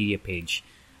Wikipedia page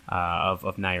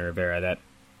of Naya Rivera that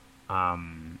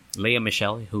Leah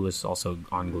Michelle, who was also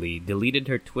on Glee, deleted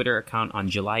her Twitter account on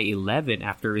July 11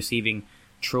 after receiving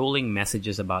trolling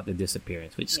messages about the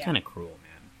disappearance, which is kind of cruel,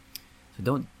 man. So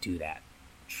don't do that,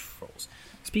 trolls.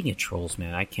 Speaking of trolls,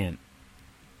 man,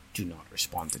 do not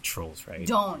respond to trolls, right?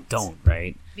 Don't,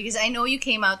 right? Because I know you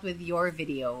came out with your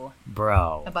video,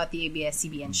 bro, about the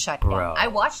ABS-CBN shutdown. Bro. I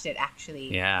watched it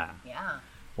actually. Yeah. Yeah.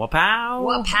 Wapow!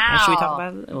 Wapow! Should we talk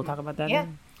about it? We'll talk about that. Yeah.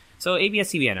 Then? So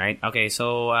ABS-CBN, right? Okay,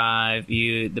 so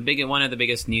one of the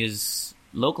biggest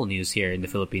local news here in the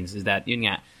Philippines is that yun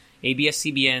nga,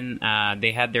 ABS-CBN,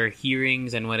 they had their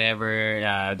hearings and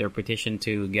whatever, their petition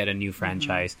to get a new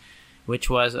franchise, which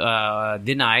was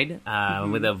denied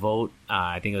with a vote.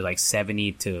 I think it was like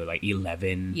 70 to like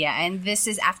 11. Yeah, and this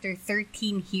is after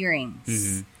 13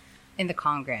 hearings in the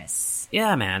Congress.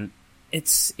 Yeah, man. We're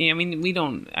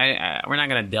not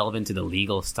going to delve into the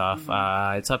legal stuff.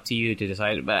 It's up to you to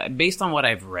decide. But based on what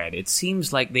I've read, it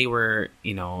seems like they were,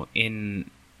 they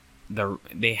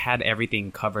had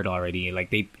everything covered already. Like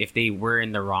if they were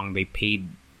in the wrong, they paid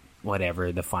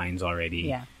whatever the fines already.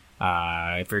 Yeah.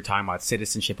 If you're talking about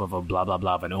citizenship of a blah, blah,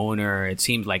 blah of an owner, it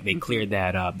seems like they cleared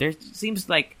that up. Seems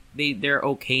like they're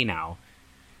okay now.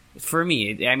 For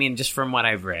me, just from what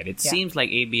I've read, it seems like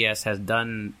ABS has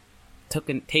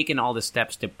taken all the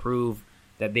steps to prove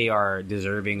that they are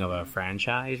deserving of a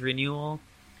franchise renewal.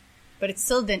 But it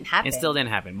still didn't happen. It still didn't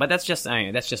happen. But that's just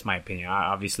my opinion.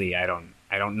 Obviously, I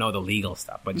don't know the legal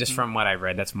stuff, but just from what I've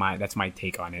read, that's my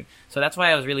take on it. So that's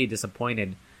why I was really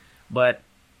disappointed. But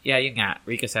yeah,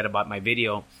 Rika said about my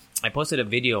video. I posted a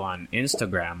video on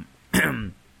Instagram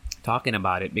talking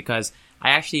about it because I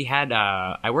actually had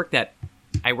I worked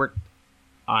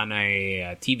on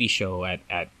a TV show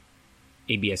at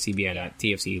ABS-CBN at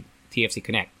TFC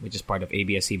Connect, which is part of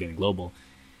ABS-CBN Global.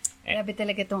 Grabe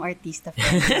talaga tong artista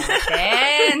friend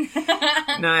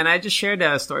natin. No, and I just shared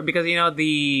a story because a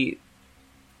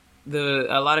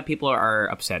lot of people are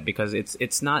upset because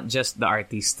it's not just the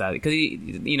artista, because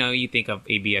you think of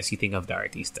ABS, you think of the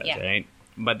artistas, right?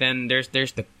 But then there's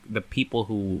the people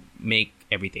who make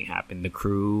everything happen, the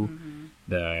crew,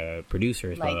 the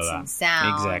producers, lights blah, blah, blah. and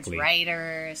sounds, exactly,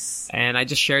 writers. And I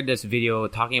just shared this video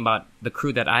talking about the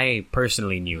crew that I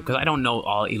personally knew, because I don't know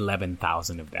all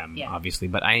 11,000 of them, obviously,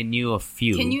 but I knew a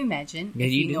few. Can you imagine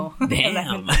if you know?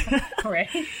 Damn. Right?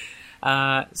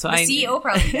 So the CEO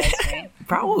probably does, right?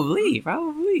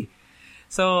 Probably.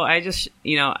 So I just,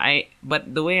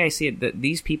 but the way I see it,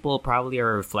 these people probably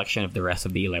are a reflection of the rest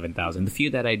of the 11,000. The few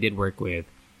that I did work with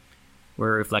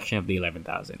were a reflection of the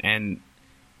 11,000. And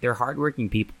they're hardworking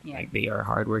people. Yeah. Like, they are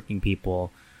hardworking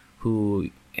people who,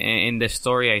 in the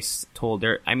story I told,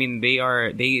 they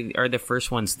are the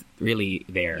first ones really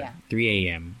there. Yeah. 3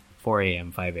 a.m., 4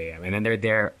 a.m., 5 a.m. And then they're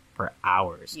there for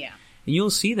hours. Yeah. And you'll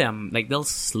see them, like, they'll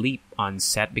sleep on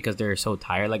set because they're so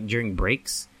tired. Like, during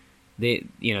breaks, they're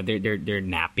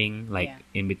napping, like,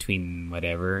 in between And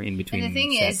the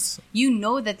thing sets.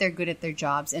 is, that they're good at their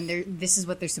jobs, and this is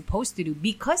what they're supposed to do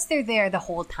because they're there the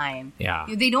whole time. Yeah.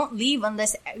 They don't leave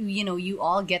unless, you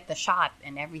all get the shot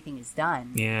and everything is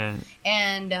done. Yeah.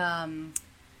 And,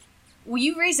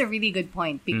 you raised a really good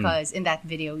point because in that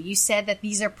video, you said that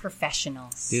these are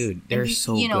professionals. Dude, they're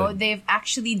so good. They've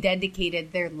actually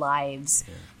dedicated their lives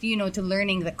to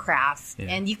learning the craft. Yeah.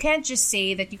 And you can't just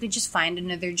say that you could just find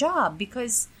another job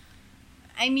because,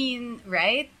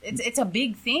 right? It's a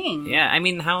big thing. Yeah,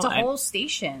 It's a whole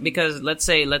station. Because let's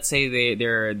say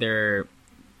they're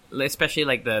especially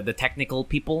like the technical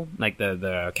people, like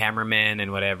the cameramen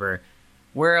and whatever.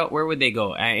 Where would they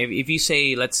go? If you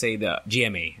say, let's say the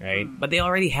GMA, right? But they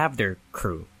already have their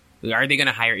crew. Are they going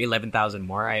to hire 11,000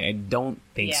 more? I don't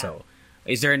think so.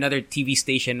 Is there another TV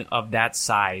station of that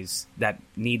size that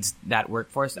needs that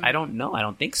workforce? I don't know. I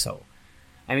don't think so.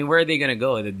 Where are they going to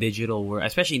go? The digital world,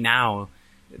 especially now.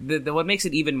 What makes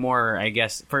it even more, I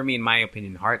guess, for me, in my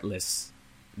opinion, heartless,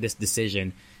 this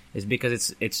decision, is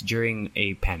because it's during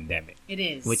a pandemic. It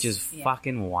is. Which is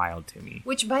fucking wild to me.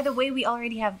 Which, by the way, we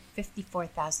already have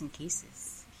 54,000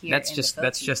 cases here that's just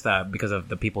because of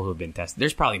the people who've been tested.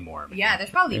 There's probably more. Man. Yeah, there's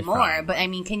probably more. But,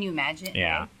 can you imagine?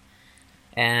 Yeah. Right?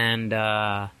 And,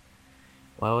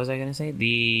 what was I going to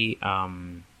say?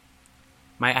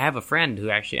 I have a friend who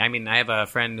actually, I have a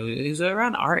friend who's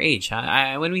around our age.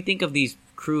 When we think of these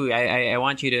crew, I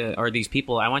want you to, or these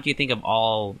people, I want you to think of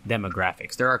all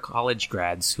demographics. There are college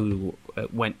grads who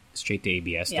went straight to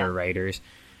ABS. They're writers.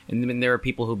 And then there are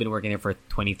people who've been working there for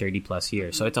 20, 30 plus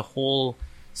years. So it's a whole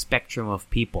spectrum of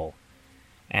people.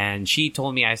 And she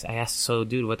told me, I asked, so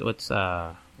dude, what's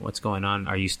going on?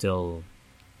 Are you still,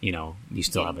 do you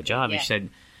still have a job? Yeah. And she said,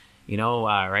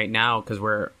 right now, because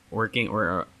we're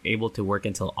able to work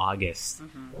until August.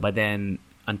 But then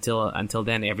until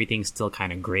then, everything's still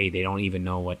kind of gray. They don't even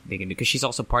know what they can do. Because she's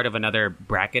also part of another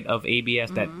bracket of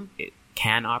ABS that it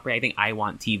can operate. I think I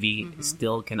Want TV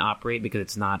still can operate because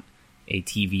it's not a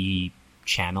TV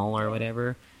channel or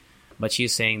whatever. But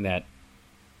she's saying that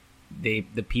the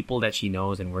people that she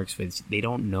knows and works with, they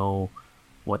don't know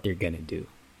what they're gonna do.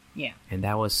 Yeah. And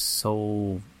that was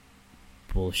so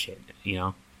bullshit,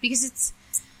 Because it's,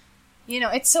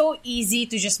 it's so easy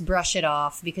to just brush it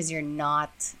off because you're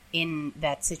not in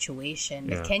that situation.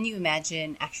 But can you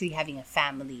imagine actually having a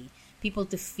family, people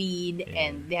to feed,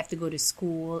 and they have to go to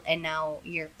school, and now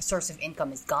your source of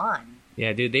income is gone?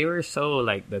 Yeah, dude, they were so,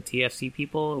 like, the TFC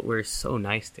people were so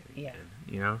nice to me.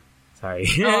 Yeah. Sorry.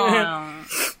 Oh.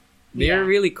 They're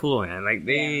really cool, man.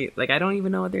 Like, I don't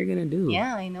even know what they're gonna do.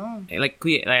 Yeah, I know. Like,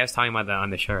 Kuya, I was talking about that on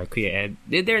the show, Kuya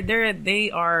Ed.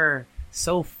 They are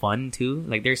so fun, too.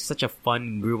 Like, they're such a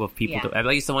fun group of people, at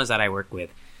least the ones that I work with.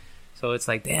 So it's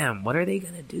like, damn, what are they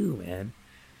gonna do, man?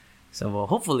 So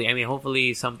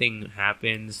hopefully something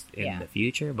happens in the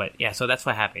future. But yeah, so that's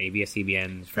what happened.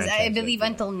 ABS-CBN's franchise. Because I believe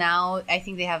until now, I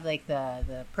think they have like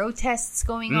the protests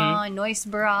going on, noise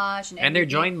barrage, and they're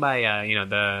joined by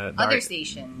the other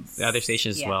stations, the other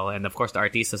stations as well, and of course the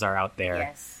artistas are out there.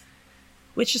 Yes,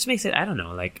 which just makes it, I don't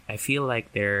know. Like, I feel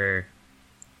like I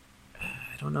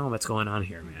don't know what's going on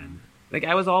here, man. like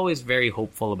I was always very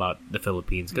hopeful about the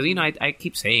Philippines because I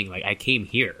keep saying like I came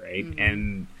here, right?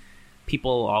 And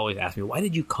people always ask me, why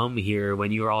did you come here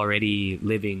when you were already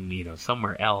living,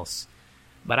 somewhere else?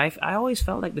 But I always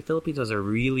felt like the Philippines was a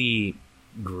really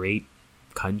great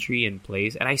country and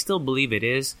place, and I still believe it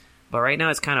is. But right now,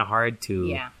 it's kind of hard to.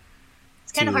 Yeah,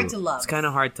 it's kind of hard to love. It's kind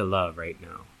of hard to love right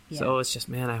now. Yeah. So it's just,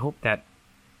 man, I hope that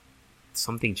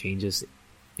something changes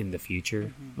in the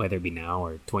future, whether it be now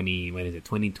or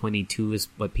 2022 is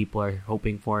what people are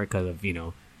hoping for because of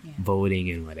voting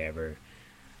and whatever.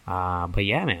 But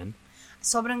yeah, man.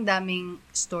 Sobrang daming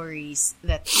stories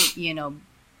that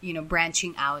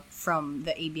branching out from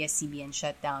the ABS-CBN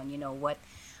shutdown.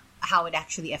 How it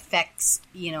actually affects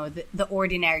the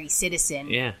ordinary citizen.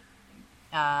 Yeah.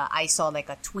 I saw like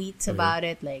a tweet about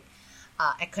it, like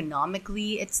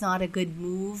economically it's not a good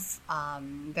move.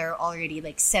 There are already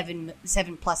like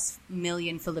 7+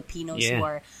 million Filipinos who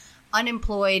are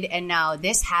unemployed, and now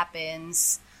this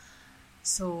happens.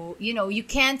 So you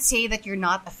can't say that you're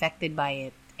not affected by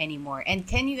it anymore. And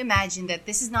can you imagine that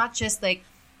this is not just like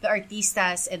the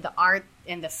artistas and the art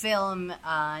and the film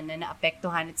na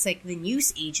naapektuhan? It's like the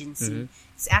news agency.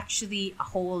 It's actually a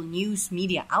whole news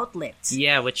media outlet.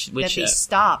 Yeah, which that they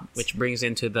stopped. Which brings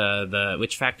into the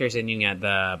which factors in at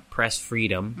the press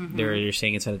freedom. They're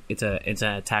saying it's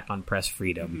an attack on press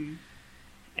freedom,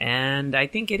 and I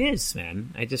think it is,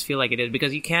 man. I just feel like it is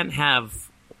because you can't have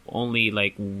only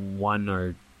like one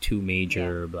or two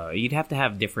major. Blah. You'd have to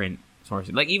have different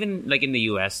sources. Like even like in the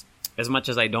U.S. As much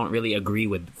as I don't really agree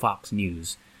with Fox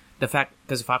News,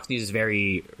 because Fox News is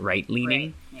very right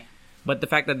leaning, but the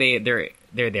fact that they're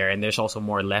there and there's also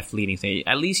more left leaning thing,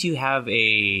 at least you have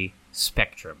a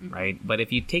spectrum, right? But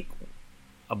if you take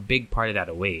a big part of that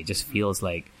away, it just feels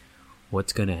like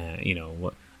what's gonna,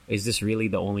 what is this really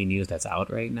the only news that's out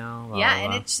right now? Yeah,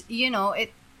 and it's the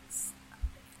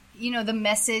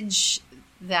message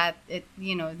that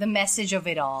the message of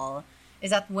it all is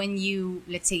that when you,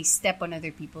 let's say, step on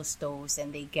other people's toes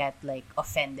and they get like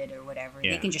offended or whatever,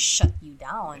 they can just shut you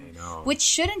down, which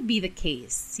shouldn't be the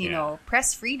case.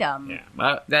 Press freedom. Yeah,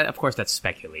 but that of course that's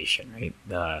speculation, right?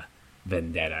 The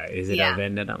vendetta, is it a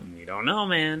vendetta? We don't know,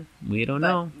 man. We don't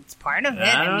know. It's part of it.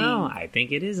 I don't know. I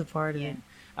think it is a part of it.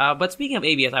 But speaking of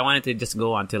ABS, I wanted to just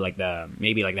go on to like the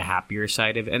happier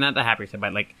side of it, and not the happier side,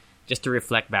 but like just to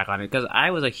reflect back on it because I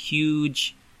was a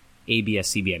huge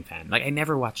ABS-CBN fan. Like I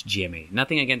never watched GMA.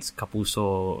 Nothing against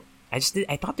Kapuso. I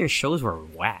thought their shows were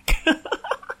whack.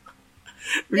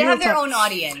 They have their own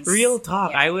audience. Real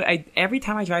talk. Yeah. I every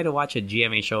time I try to watch a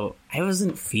GMA show, I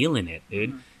wasn't feeling it,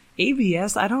 dude.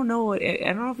 ABS, I don't know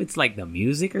if it's like the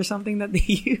music or something that they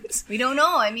use. We don't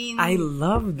know. I mean, I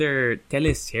love their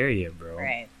teleserye, bro.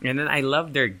 Right. And then I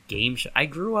love their game show. I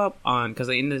grew up on because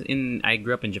I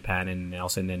grew up in Japan and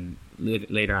also then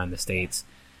later on the States.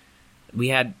 We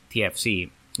had TFC,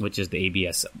 which is the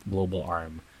ABS global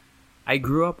arm. I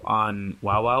grew up on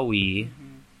Wawawi,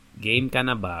 Game Ka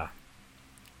Na Ba,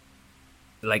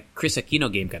 like Chris Aquino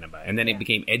Game Ka Na Ba, and then it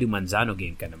became Edu Manzano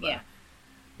Game Ka Na Ba. Yeah.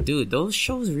 Dude, those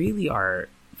shows really are,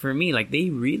 for me, like they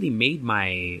really made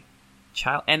my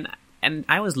child, and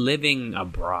I was living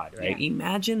abroad, right? Yeah.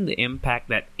 Imagine the impact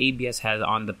that ABS has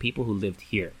on the people who lived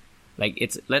here. Like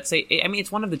it's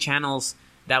one of the channels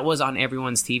that was on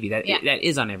everyone's TV. That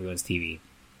is on everyone's TV.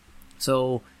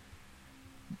 So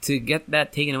to get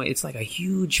that taken away, it's like a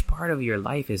huge part of your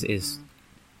life is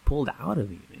pulled out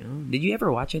of you. Did you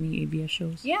ever watch any ABS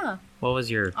shows? Yeah. What was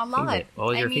your favorite? What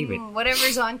was your favorite?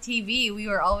 Whatever's on TV, we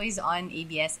were always on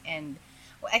ABS, and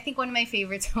I think one of my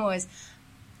favorites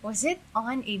was it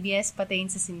on ABS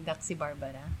Patayin sa Sindak si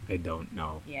Barbara? I don't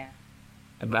know. Yeah.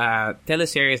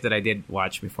 Teleseries that I did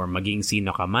watch before, Maging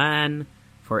Sino Ka Man.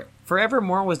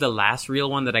 Forevermore was the last real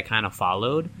one that I kind of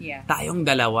followed. Yeah. Tayong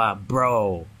Dalawa,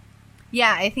 bro.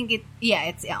 Yeah, I think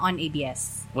it's on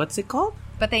ABS. What's it called?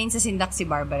 Patayin sa Sindak si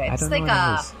Barbara. It's like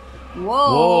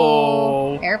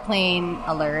whoa, airplane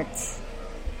alert.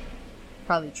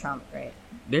 Probably Trump, right?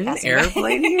 There's an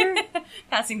airplane here?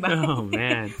 Passing by. Oh,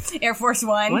 man. Air Force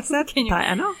One. What's that?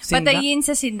 Patayin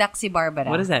sa Sindak si Barbara.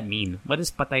 What does that mean? What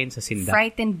is Patayin sa Sindak?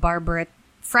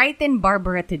 Frighten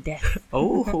Barbara to death.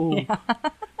 Oh. Yeah.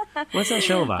 What's that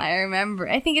show about? I remember.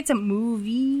 I think it's a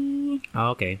movie. Oh,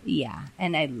 okay. Yeah,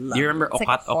 and I love it. You remember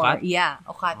Okat? Yeah,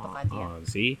 Okat, yeah. Oh,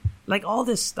 see? Like all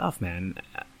this stuff, man.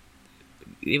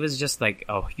 It was just like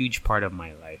a huge part of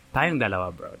my life. Tayong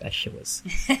Dalawa, bro. That shit was...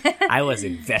 I was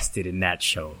invested in that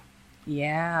show.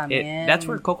 Yeah, man. That's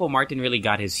where Coco Martin really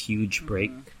got his huge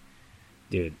break.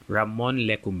 Dude, Ramon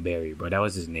Lecumberri, bro. That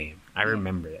was his name. I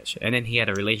remember that shit. And then he had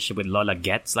a relationship with Lola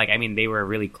Getz. Like, I mean, they were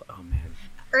really... Oh, man.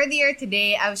 Earlier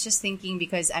today, I was just thinking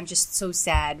because I'm just so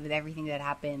sad with everything that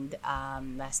happened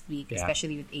last week,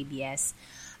 especially with ABS.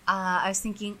 I was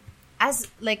thinking, as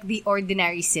like the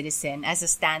ordinary citizen, as a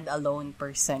standalone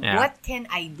person, what can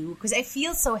I do? Because I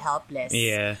feel so helpless.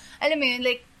 Yeah. Alam mo yun,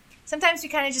 like, sometimes we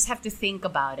kind of just have to think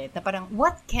about it. Na parang,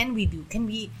 what can we do? Can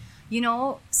we,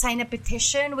 sign a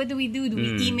petition? What do we do? Do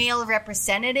we email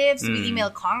representatives? Do we email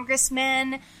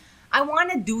congressmen? I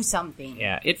want to do something.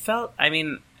 Yeah, it felt,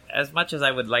 as much as I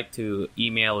would like to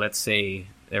email, let's say,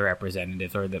 the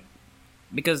representatives or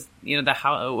because, the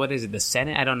House, what is it, the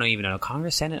Senate? I don't even know.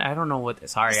 Congress, Senate? I don't know what,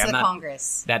 sorry. It's I'm not.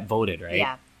 Congress. That voted, right?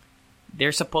 Yeah.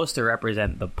 They're supposed to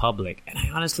represent the public. And I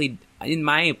honestly, in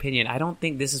my opinion, I don't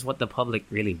think this is what the public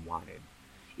really wanted.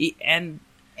 And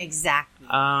exactly.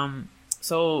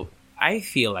 So I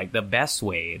feel like the best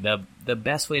way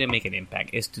to make an impact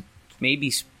is to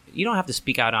maybe, you don't have to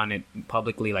speak out on it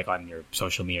publicly, like on your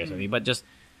social media or something, but just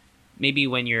maybe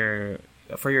when you're,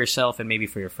 for yourself and maybe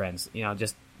for your friends,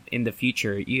 just in the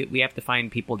future, we have to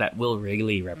find people that will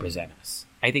really represent us.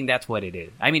 I think that's what it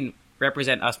is.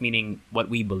 Represent us meaning what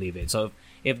we believe in. So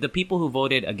if the people who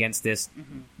voted against this,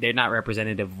 they're not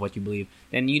representative of what you believe,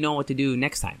 then you know what to do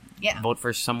next time. Yeah. Vote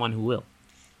for someone who will.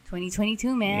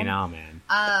 2022, man. Man.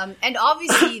 And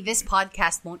obviously, this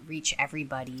podcast won't reach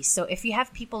everybody. So if you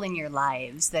have people in your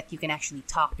lives that you can actually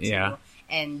talk to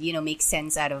and, make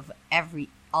sense out of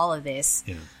all of this,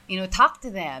 talk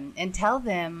to them and tell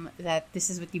them that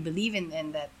this is what you believe in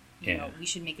and that, we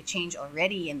should make a change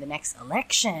already in the next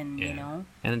election,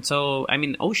 And so,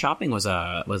 O Shopping was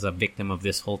a victim of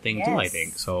this whole thing too, I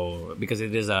think. So, because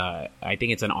it is I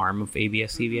think it's an arm of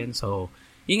ABS-CBN. So,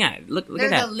 look They're at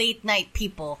that. the late night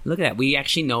people. Look at that. We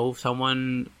actually know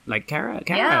someone like Kara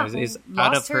is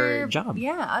out of her job.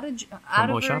 Yeah, out of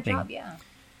her shopping. job, yeah.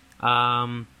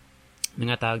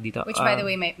 Which, by the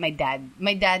way, my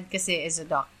dad kasi is a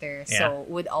doctor, so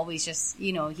would always just,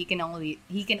 he can only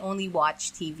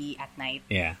watch TV at night.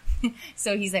 Yeah.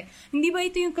 So he's like, hindi ba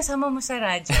ito yung kasama mo sa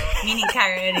radyo? Meaning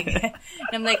Karen. And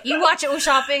I'm like, you watch O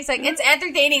Shopping? It's like, it's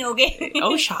entertaining, okay?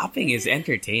 O Shopping is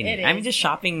entertaining. It is. Just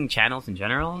shopping channels in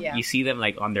general. Yeah. You see them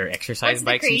like on their exercise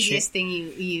bikes and shit. What's the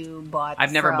craziest thing you bought?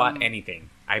 I've never bought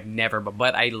anything.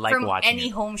 But I like from watching any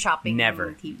it. home shopping.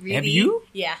 Never. Really? Have you?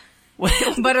 Yeah.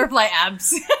 Butterfly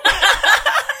abs.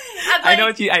 I know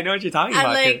what you're talking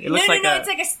about. Like, it looks it's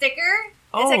like a sticker.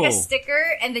 It's like a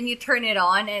sticker, and then you turn it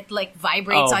on, and it like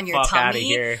vibrates on your fuck tummy. Outta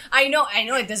here. I know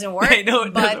it doesn't work. I know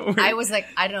it but doesn't work. I was like,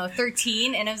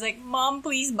 13, and I was like, Mom,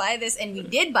 please buy this, and we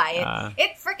did buy it.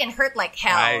 It freaking hurt like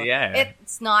hell.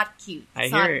 It's not cute.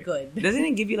 It's not good. Doesn't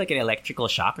it give you like an electrical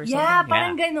shock or something? Yeah,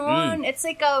 parang ganon. It's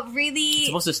like a really it's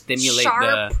supposed to stimulate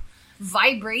sharp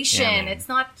vibration. Yeah, it's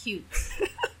not cute.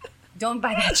 Don't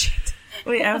buy that shit.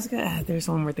 Wait, there's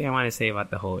one more thing I want to say about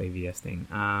the whole ABS thing.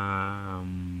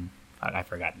 I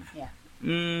forgot now. Yeah.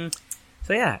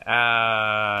 So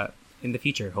in the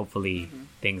future, hopefully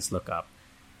things look up.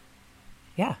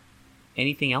 Yeah.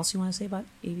 Anything else you want to say about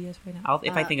ABS right now?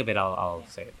 If I think of it, I'll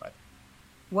say it. But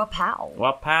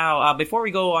Wapow. Before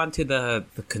we go on to the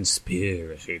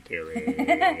conspiracy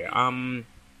theory,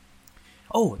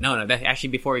 oh no! Actually,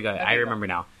 before we go, I remember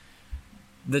now.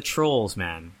 The trolls,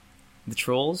 man. The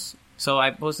trolls. So I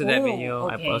posted that video.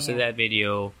 That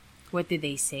video. What did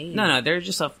they say? No, they're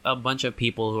just a bunch of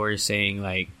people who are saying,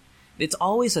 like, it's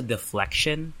always a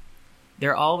deflection.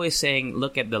 They're always saying,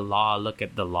 look at the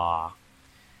law.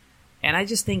 And I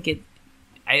just think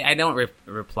I don't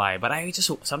reply, but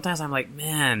sometimes I'm like,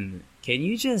 man, can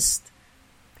you just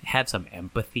have some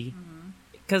empathy?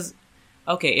 Because,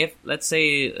 okay, if, let's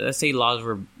say laws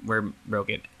were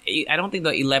broken, I don't think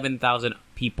the 11,000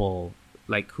 people,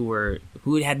 like, who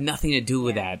had nothing to do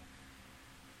with that,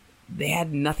 they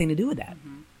had nothing to do with that.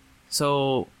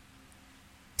 So,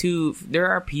 there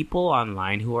are people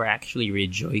online who are actually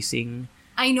rejoicing.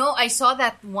 I know. I saw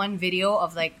that one video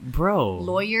of like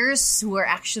lawyers who are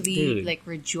actually like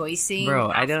rejoicing.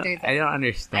 Bro, I don't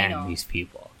understand these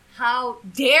people. How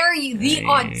dare you? The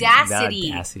audacity.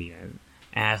 The audacity, man.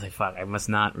 And I was like, fuck, I must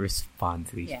not respond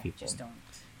to these people. Just don't.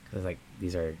 Because like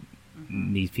these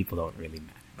people don't really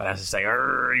matter. But I was just like,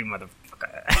 you motherfucker.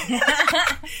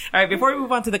 All right, before we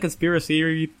move on to the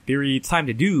conspiracy theory, it's time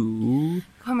to do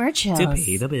commercials. To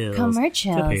pay the bills.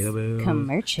 Commercials. To pay the bills.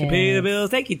 Commercials. To pay the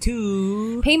bills. Thank you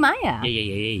to Pay Maya.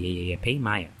 Yeah. Pay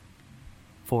Maya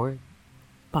for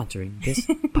sponsoring this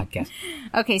podcast.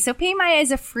 Okay, so Pay Maya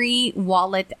is a free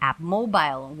wallet app,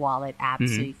 mobile wallet app,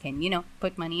 so you can,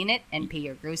 put money in it and pay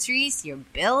your groceries, your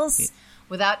bills.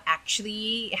 Without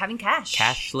actually having cash.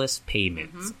 Cashless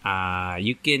payments.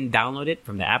 You can download it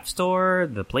from the App Store,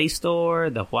 the Play Store,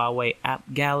 the Huawei App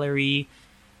Gallery.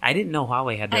 I didn't know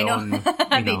Huawei had their own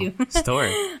They do. store.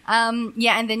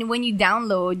 Yeah, and then when you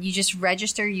download, you just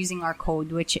register using our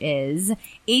code, which is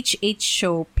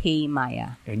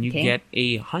HHShowPayMaya. And you get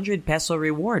a 100 peso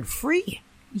reward free.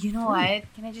 You know what?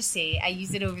 Can I just say, I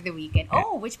used it over the weekend.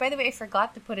 Oh, which by the way, I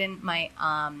forgot to put in my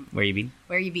Where you been?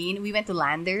 Where you been? We went to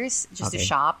Landers just to Okay.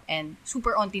 shop, and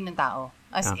super onti ng tao.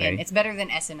 As Okay. in, it's better than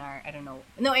SNR. I don't know.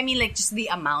 No, I mean like just the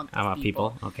amount of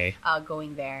People. Okay.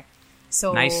 going there.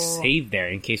 So Nice save there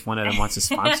in case one of them wants to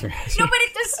sponsor us. No, but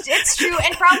it's true,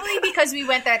 and probably because we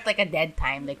went there at like a dead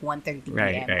time, like 1:30 p.m.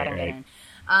 Right. parang ganun.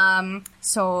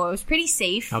 So it was pretty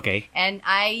safe. Okay. And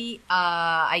I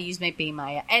used my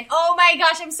PayMaya, and oh my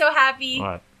gosh, I'm so happy.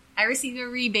 What? I received a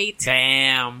rebate.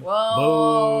 Damn.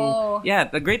 Whoa. Boo. Yeah,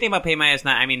 the great thing about PayMaya is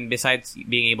besides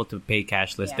being able to pay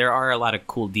cashless, Yeah. there are a lot of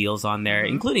cool deals on there,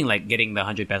 including like getting the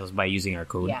 100 pesos by using our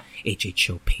code. Yeah.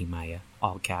 HHShow PayMaya,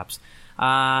 all caps.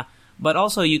 But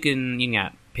also you can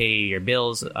pay your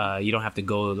bills. You don't have to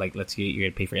go like, let's say you're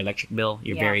going to pay for your electric bill,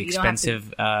 your Yeah, very you don't have to-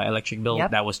 expensive electric bill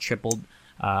Yep. that was tripled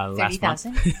last month.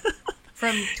 30,000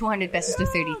 from 200 pesos to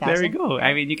 30,000. There we go.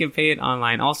 I mean, you can pay it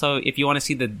online. Also, if you want to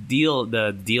see the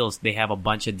deals, they have a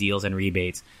bunch of deals and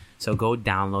rebates. So go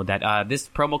download that. This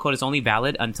promo code is only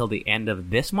valid until the end of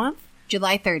this month.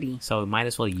 July 30. So might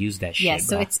as well use that shit. Yes,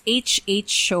 so bruh. it's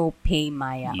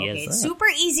HHShowPayMaya. Yes, Okay, sir. super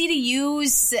easy to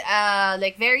use,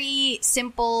 like very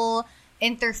simple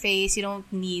interface. You don't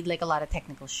need like a lot of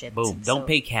technical shit. Boom. Don't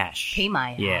pay cash.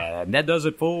 PayMaya. Yeah, and that does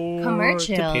it for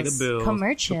Commercials. To pay the bills.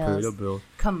 Commercials. To pay the bill.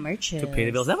 Commercials. To pay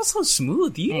the bills. That was so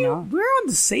smooth. I know. We're on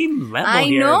the same level I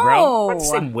here, know. bro. We're on the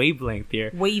same wavelength here.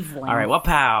 Wavelength. All right,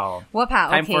 wapow. Wapow,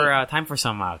 Time okay. time for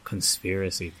some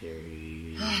conspiracy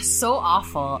theories. So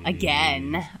awful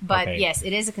again. But Okay. yes,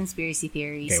 it is a conspiracy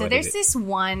theory. Okay, So what there's is it? this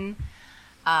one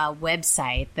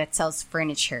website that sells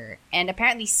furniture, and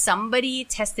apparently somebody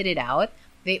tested it out.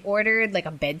 They ordered like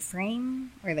a bed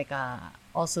frame or like a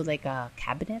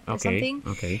cabinet or something.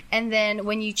 Okay. And then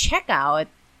when you check out,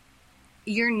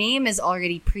 your name is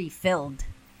already pre-filled.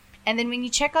 And then when you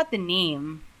check out the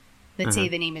name, let's say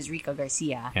the name is Rica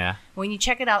Garcia. Yeah. When you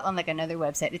check it out on like another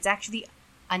website, it's actually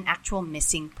an actual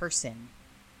missing person.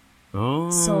 Oh.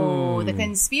 So the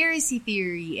conspiracy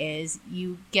theory is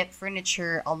you get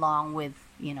furniture along with,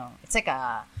 it's like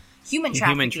a human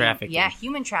trafficking. Human trafficking. Yeah,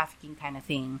 human trafficking kind of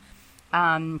thing.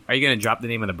 Are you gonna drop the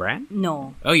name of the brand?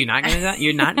 No. Oh, you're not gonna.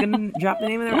 You're not gonna drop the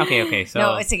name of the. Okay. So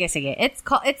No, it's okay.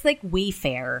 It's like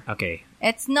Wayfair. okay.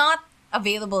 It's not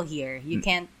available here. You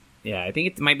can't. Yeah, I think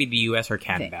it might be the U.S. or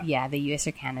Canada. The U.S.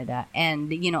 or Canada.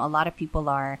 And, a lot of people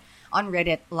are, on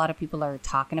Reddit, a lot of people are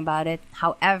talking about it.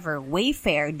 However,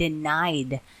 Wayfair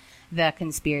denied the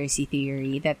conspiracy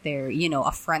theory that they're,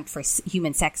 a front for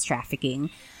human sex trafficking.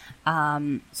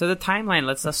 So the timeline.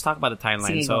 Let's talk about the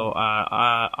timeline. Sige, So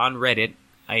on Reddit,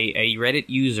 a Reddit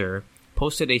user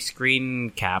posted a screen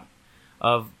cap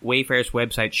of Wayfair's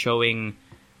website showing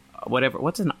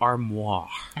what's an armoire?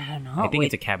 I don't know. I think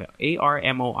it's a cabinet.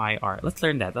 ARMOIR. Let's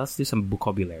learn that. Let's do some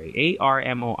vocabulary.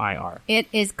 ARMOIR. It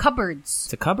is cupboards.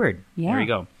 It's a cupboard. Yeah. There we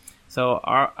go. So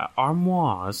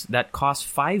armoires that cost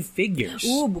 5 figures.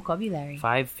 Ooh, vocabulary.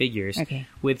 5 figures. Okay.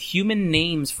 With human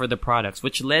names for the products,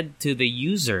 which led to the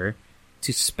user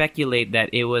to speculate that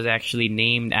it was actually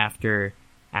named after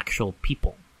actual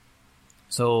people.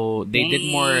 So they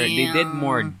did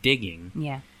more digging.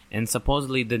 Yeah. And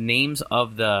supposedly the names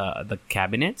of the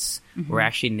cabinets were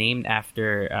actually named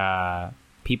after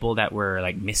people that were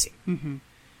like missing. Mm-hmm.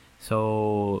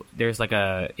 So there's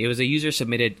it was a user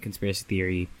submitted conspiracy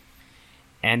theory,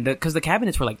 and because the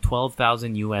cabinets were like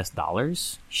 $12,000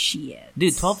 US. Shit.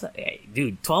 Dude,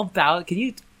 12,000. Can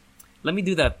you? Let me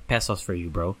do the pesos for you,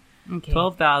 bro. Okay.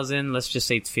 12,000. Let's just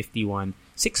say it's 51.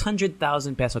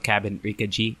 600,000 peso cabinet, Rika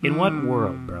G. In what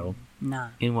world, bro? Nah.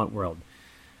 In what world?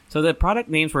 So the product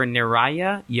names were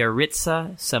Neraya,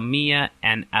 Yaritza, Samia,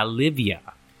 and Alivia.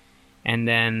 And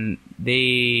then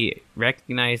they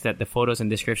recognized that the photos and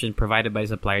descriptions provided by the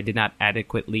supplier did not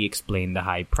adequately explain the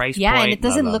high price point. Yeah, and it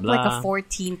doesn't blah, look blah, like blah. a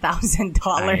 $14,000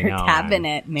 I know,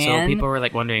 cabinet, man. So people were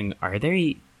like wondering, are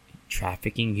they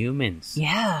trafficking humans?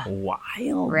 Yeah.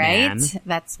 Wild, Right? man.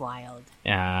 That's wild.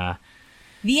 Uh,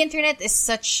 The internet is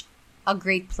such a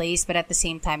great place, but at the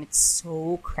same time, it's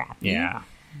so crappy. yeah.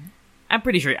 I'm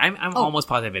pretty sure. I'm almost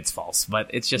positive it's false,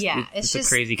 but it's just it's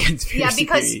just a crazy conspiracy. Yeah,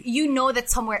 because theory. you know that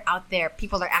somewhere out there,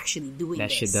 people are actually doing that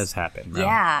this. shit does happen, bro.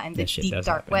 Yeah, and the That shit deep does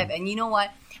dark happen. web. And you know what?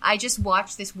 I just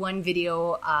watched this one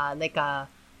video, like a,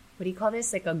 what do you call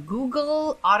this? Like a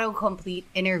Google autocomplete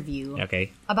interview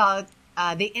Okay. about,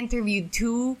 they interviewed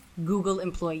 2 Google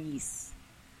employees.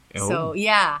 Oh. So,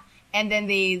 yeah. And then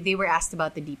they were asked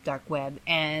about the deep dark web,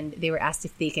 and they were asked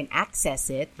if they can access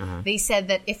it. They said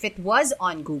that if it was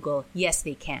on Google, yes,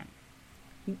 they can.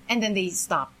 And then they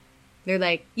stopped. They're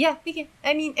like, yeah, we can.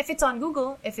 I mean, if it's on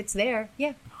Google, if it's there,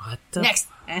 yeah. What the Next.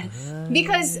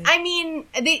 Because, I mean,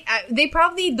 they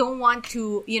probably don't want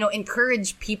to,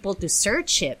 encourage people to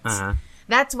search it.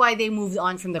 That's why they moved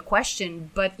on from the question.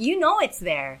 But it's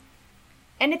there.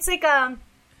 And it's like, and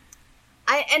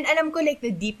alam ko, like,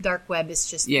 the deep dark web is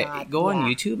just not... Go on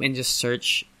YouTube and just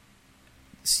search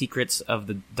secrets of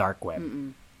the dark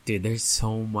web. Dude, there's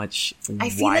so much wild I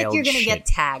feel like you're gonna shit. get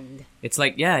tagged. It's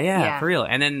like, yeah, for real.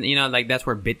 And then, like, that's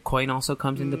where Bitcoin also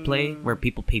comes into play, where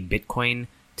people pay Bitcoin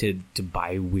to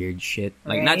buy weird shit.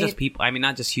 Like, not just people, I mean,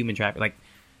 not just human trafficking, like,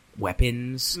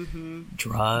 weapons,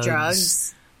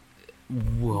 drugs.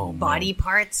 Whoa, body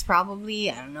parts, probably.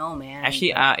 I don't know, man.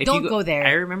 Actually, if don't you go there.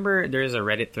 I remember there's a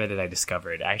Reddit thread that I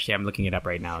discovered. Actually, I'm looking it up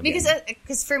right now again.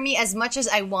 Because for me, as much as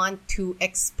I want to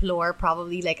explore,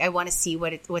 probably, like, I want to see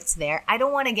what's there, I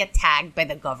don't want to get tagged by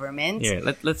the government.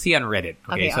 Yeah, let's see on Reddit.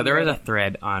 Okay, so there was a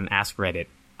thread on Ask Reddit.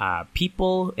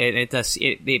 People, it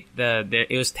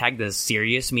was tagged as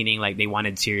serious, meaning like they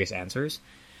wanted serious answers.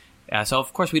 So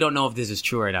of course we don't know if this is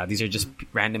true or not. These are just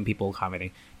random people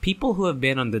commenting. People who have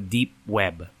been on the deep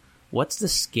web, what's the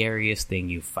scariest thing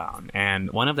you found?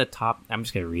 And one of the top, I'm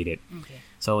just gonna read it. Okay.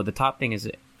 So the top thing is,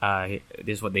 this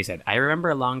is what they said. I remember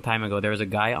a long time ago there was a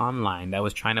guy online that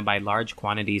was trying to buy large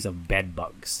quantities of bed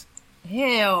bugs.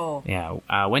 Ew.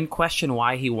 Yeah. When questioned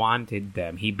why he wanted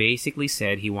them, he basically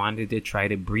said he wanted to try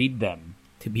to breed them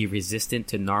to be resistant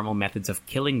to normal methods of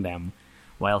killing them,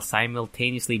 while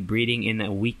simultaneously breeding in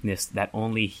a weakness that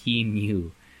only he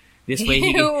knew. This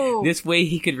way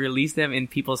he could release them in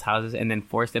people's houses and then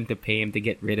force them to pay him to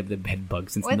get rid of the bed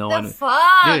bugs, since what no the one.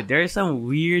 Fuck? Dude, there's some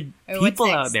weird people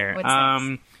out there. What's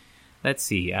next? Let's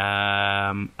see.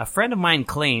 A friend of mine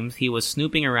claims he was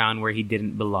snooping around where he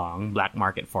didn't belong, black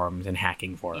market forums and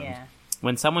hacking forums. Yeah.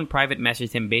 When someone private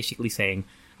messaged him basically saying,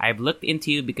 I've looked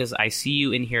into you because I see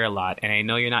you in here a lot, and I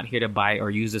know you're not here to buy or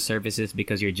use the services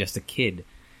because you're just a kid.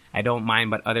 I don't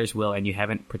mind, but others will, and you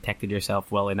haven't protected yourself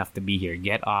well enough to be here.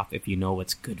 Get off if you know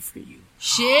what's good for you.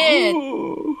 Shit.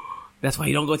 That's why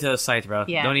you don't go to those sites, bro.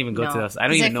 Yeah, don't even go to those. I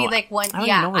don't even know. I feel like I don't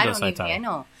even know where I those don't sites even. are. I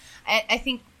know. I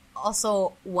think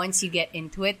also once you get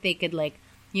into it, they could, like,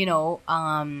 what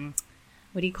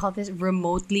do you call this?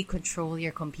 Remotely control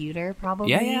your computer,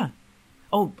 probably. Yeah.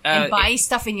 Oh, and buy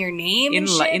stuff in your name in and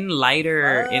shit? in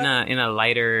lighter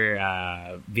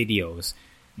videos.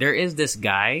 There is this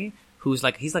guy who's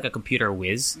like, he's like a computer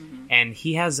whiz, and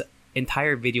he has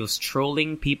entire videos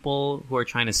trolling people who are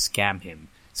trying to scam him.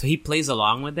 So he plays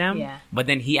along with them, but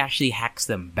then he actually hacks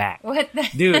them back. What the?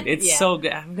 Dude, it's so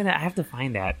good. I have to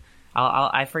find that.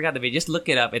 I forgot the video. Just look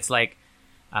it up. It's like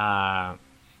scamming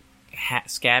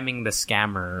the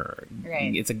scammer.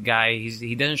 Right. It's a guy.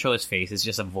 He doesn't show his face. It's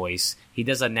just a voice. He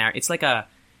does a It's like a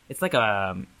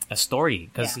story,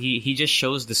 because he just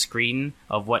shows the screen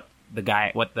of what the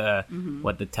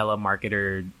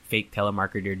fake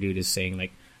telemarketer dude is saying,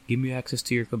 like, give me access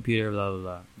to your computer, blah blah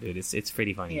blah. Dude, it's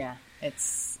pretty funny. Yeah,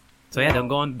 it's. So yeah, don't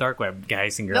go on the dark web,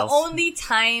 guys and girls. The only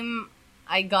time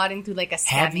I got into, like, a scamming.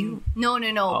 Have you? No.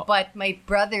 Oh. But my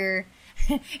brother,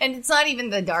 and it's not even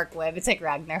the dark web. It's like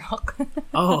Ragnarok.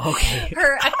 Oh, okay.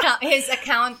 His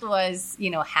account was,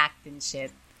 hacked and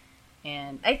shit,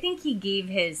 and I think he gave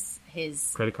his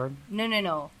credit card.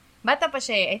 No. Bata pa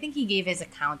siya eh. I think he gave his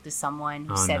account to someone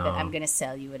who said that I'm gonna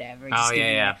sell you whatever. Just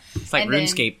yeah. It's like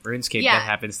RuneScape. Yeah. That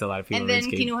happens to a lot of people. And then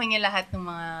RuneScape. kinuha niya lahat ng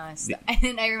mga and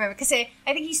then I remember, kasi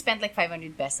I think he spent like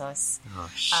 500 pesos. Oh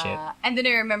shit. And then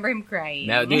I remember him crying.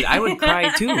 No, dude, I would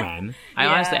cry too, man.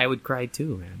 Honestly, I would cry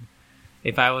too, man.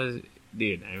 If I was,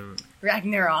 dude.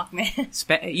 Ragnarok, man.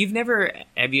 You've never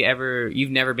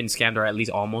been scammed, or at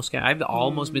least almost scammed? I've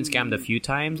almost been scammed a few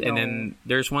times, and then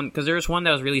there's one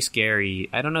that was really scary.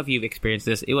 I don't know if you've experienced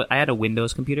this. I had a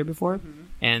Windows computer before,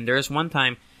 and there was one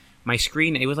time my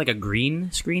screen, it was like a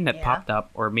green screen that popped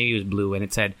up, or maybe it was blue, and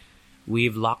it said,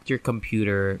 "We've locked your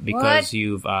computer because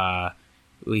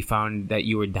we found that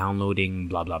you were downloading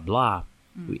blah blah blah.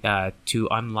 To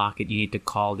unlock it, you need to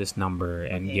call this number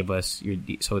and give us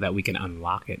so that we can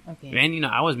unlock it." Okay. And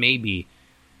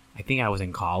I think I was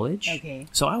in college. Okay.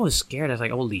 So I was scared. I was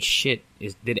like, "Holy shit!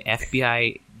 Did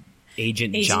FBI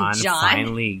agent John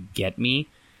finally get me?"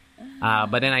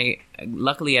 But then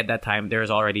luckily at that time there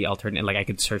was already alternate. Like, I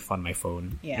could surf on my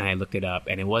phone, and I looked it up,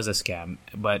 and it was a scam.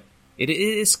 But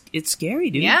it's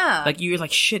scary, dude. Yeah. Like, you're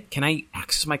like, shit. Can I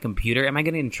access my computer? Am I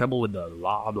getting in trouble with the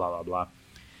law? Blah blah blah.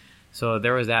 So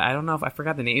there was that. I don't know if I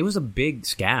forgot the name. It was a big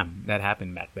scam that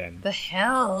happened back then. The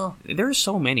hell? There are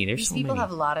so many. There's These so people many.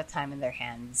 have a lot of time in their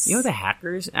hands. You know, the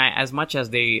hackers, as much as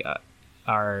they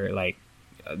are like,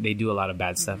 they do a lot of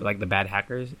bad stuff, like the bad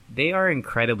hackers, they are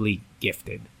incredibly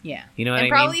gifted. Yeah. You know what and I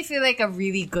probably mean? if you're like a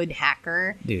really good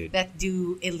hacker Dude. that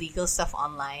do illegal stuff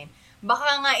online, baka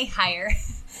nga i-hire.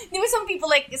 Di ba some people,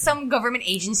 like, some government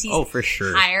agencies Oh, for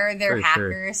sure. hire their For sure.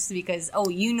 hackers because,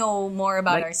 you know more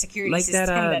about our security like system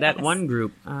than that us. one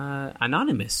group,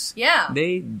 Anonymous. Yeah.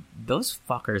 Those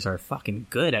fuckers are fucking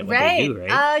good at what Right. they do,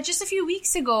 right? Just a few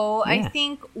weeks ago, I Yeah.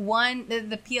 think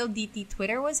the PLDT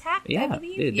Twitter was hacked, I Yeah,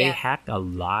 believe. dude, they hacked a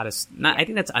lot of. I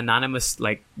think that's Anonymous,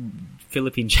 like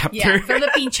Philippine chapter. Yeah,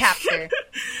 Philippine chapter.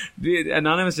 Dude,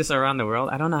 Anonymous just around the world.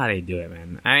 I don't know how they do it,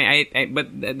 man. But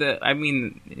I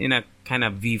mean, in a kind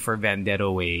of V for Vendetta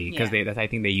way, because I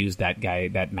think they used that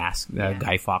mask,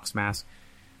 Guy Fawkes mask.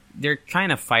 They're trying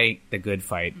to fight the good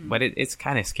fight, but it's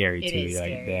kind of scary It too. is You're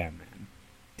scary. like, damn, man,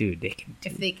 dude, they can.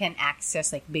 If they can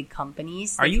access like big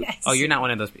companies. Are they you? can Oh, you're access- not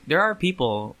one of those. There are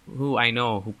people who I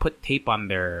know who put tape on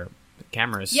their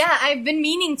cameras. Yeah, I've been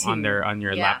meaning to. On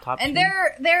your laptop. And too.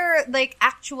 they're like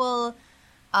actual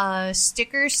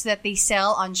stickers that they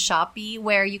sell on Shopee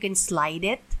where you can slide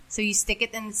it. So you stick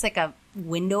it and it's like a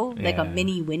window, like a Yeah.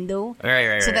 mini window.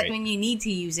 Right. So that right. when you need to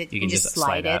use it, you can just slide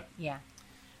slide it. out. Yeah.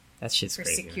 That shit's For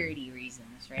crazy, man. security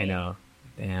reasons, right? I know.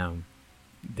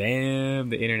 Damn,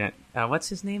 the internet. What's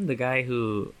his name? The guy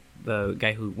who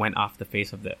went off the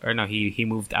face of the, or no, he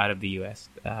moved out of the U.S.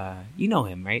 You know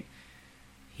him, right?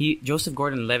 Joseph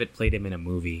Gordon-Levitt played him in a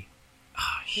movie.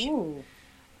 Oh, shit. Ooh.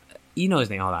 You know his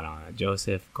name. Hold on.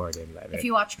 Joseph Gordon-Levitt. If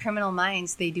you watch Criminal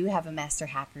Minds, they do have a master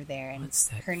hacker there, and What's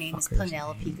that her name is fucker's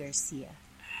Penelope name? Garcia.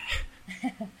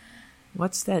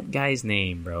 What's that guy's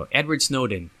name, bro? Edward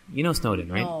Snowden. You know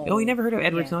Snowden, right? No. Oh, you never heard of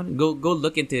Edward Yeah. Snowden? Go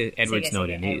look into Edward Sige,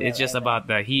 Snowden. sige, I will, It's just I will.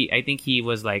 about I think he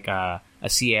was like a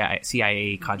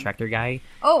CIA contractor guy.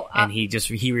 Oh, And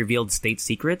he revealed state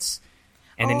secrets,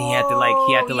 and then he had to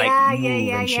move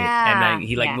and shit, yeah. and then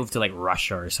he Yeah. moved to like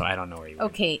Russia or so. I don't know where he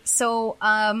went. Okay, so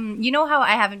you know how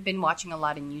I haven't been watching a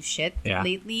lot of new shit Yeah.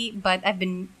 lately, but I've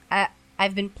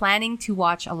been planning to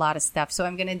watch a lot of stuff. So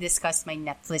I'm gonna discuss my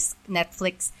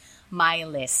Netflix my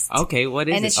list. Okay, what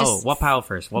is And it? it's just- Wapow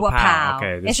first. Wapow.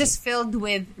 Okay, It's just filled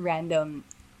with random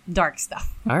dark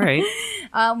stuff. all right.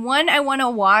 One I want to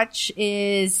watch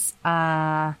is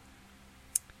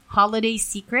Holiday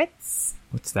Secrets.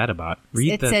 What's that about?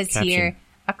 Read It the says caption. here,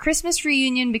 a Christmas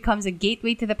reunion becomes a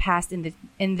gateway to the past in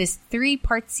this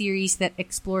 3-part series that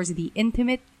explores the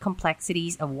intimate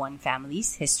complexities of one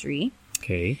family's history.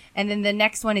 Okay. And then the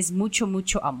next one is Mucho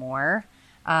Mucho Amor.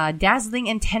 Dazzling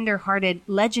and tender-hearted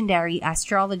legendary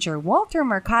astrologer Walter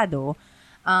Mercado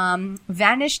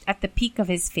vanished at the peak of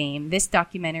his fame. This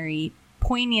documentary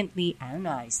poignantly, I don't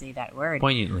know how you say that word,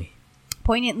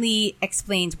 poignantly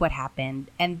explains what happened.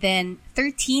 And then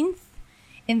 13th,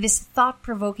 in this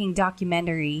thought-provoking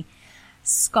documentary,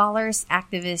 scholars,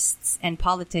 activists, and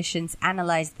politicians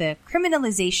analyze the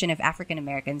criminalization of African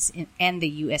Americans and the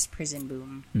U.S. prison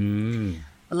boom.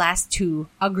 The last two,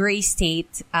 A Gray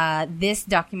State. This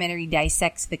documentary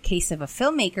dissects the case of a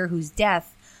filmmaker whose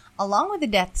death, along with the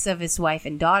deaths of his wife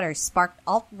and daughter, sparked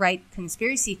alt-right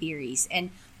conspiracy theories.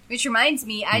 And which reminds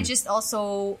me, I just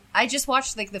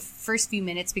watched like the first few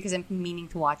minutes because I'm meaning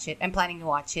to watch it. I'm planning to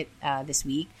watch it this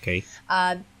week. Okay.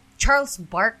 Charles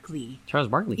Barkley. Charles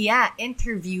Barkley. Yeah,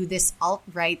 interview this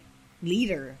alt-right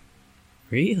leader.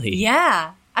 Really?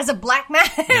 Yeah, as a black man.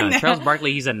 No, Charles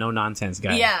Barkley, he's a no-nonsense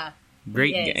guy. Yeah.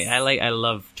 Great he guy. is. I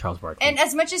love Charles Barkley. And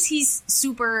as much as he's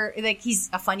super, like, he's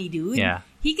a funny dude, Yeah.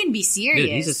 he can be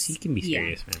serious. Dude, he can be Yeah.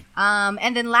 serious, man.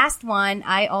 And then last one,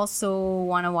 I also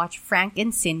want to watch Frank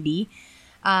and Cindy.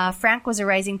 Frank was a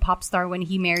rising pop star when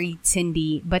he married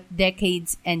Cindy, but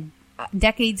decades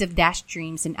of dashed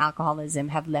dreams and alcoholism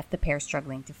have left the pair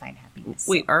struggling to find happiness.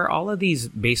 Wait, are all of these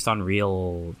based on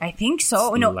real? I think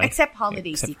so. No, life- except Holiday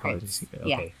except Secrets. Holiday Secret,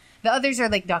 Yeah. okay. The others are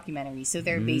like documentaries, so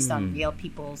they're based on real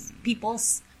people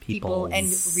and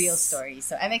real stories.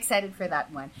 So I'm excited for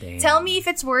that one. Damn. Tell me if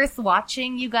it's worth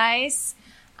watching, you guys.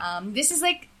 This is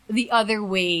like the other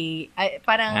way.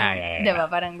 Parang, yeah. diba?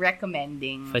 Parang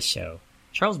recommending. For sure.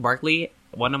 Charles Barkley,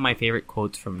 one of my favorite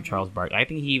quotes from Charles Barkley, I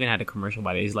think he even had a commercial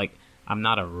about it, is like, I'm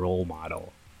not a role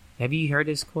model. Have you heard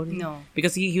his quote? No.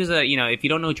 Because he was a, if you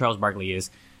don't know who Charles Barkley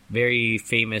is, very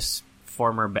famous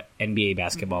former NBA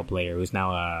basketball player who's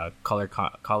now a color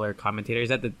commentator. Is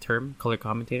that the term? Color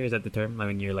commentator? Is that the term? Like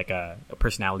when you're like a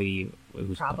personality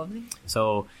who's Probably.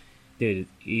 So dude,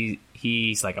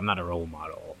 he's like, I'm not a role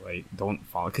model, right? Don't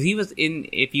follow, because he was in.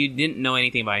 If you didn't know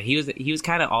anything about it, he was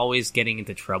kind of always getting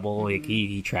into trouble. Like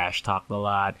he trash talked a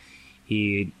lot.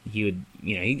 He would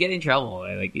he'd get in trouble.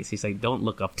 Like he's like, don't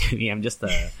look up to me. I'm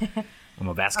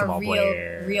a basketball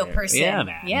player, real person. Yeah,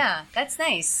 man. Yeah, that's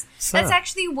nice. So- That's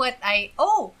actually what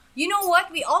you know what?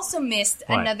 We also missed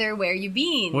What? another Where You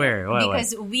Been. Where? What?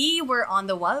 Because we were on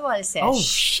the Walwal Sesh Oh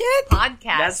shit!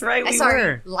 podcast. That's right, we sorry,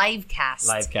 were. live cast.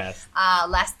 Last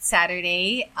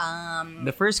Saturday.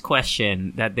 The first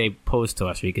question that they posed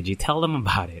to us, Rika G, tell them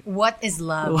about it. What is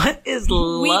love? What is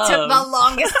love? We took the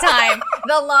longest time.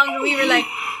 We were like,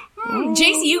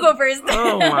 JC, you go first.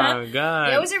 Oh my god!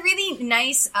 Yeah, it was a really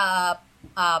nice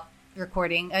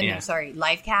recording.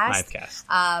 Live cast. Live cast.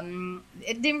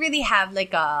 It didn't really have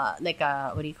like a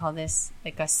what do you call this?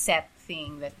 Like a set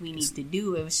thing that we need to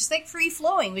do. It was just like free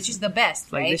flowing, which is the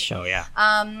best, Like right? this show, yeah.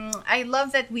 I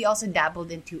love that we also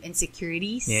dabbled into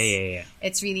insecurities. Yeah.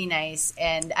 It's really nice,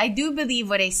 and I do believe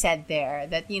what I said there,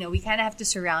 that we kind of have to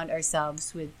surround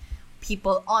ourselves with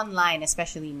people online,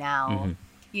 especially now.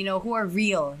 Who are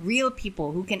real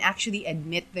people who can actually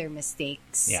admit their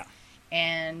mistakes. Yeah.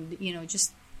 And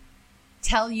just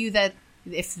tell you that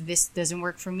if this doesn't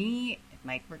work for me, it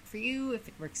might work for you. If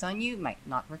it works on you, it might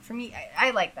not work for me.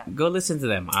 I like that. Go listen to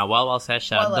them. Walwal Sesh,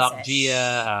 Walwal Doc Sesh.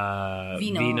 Gia,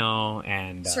 Vino,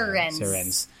 and Sir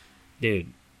Renz. Dude,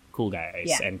 cool guys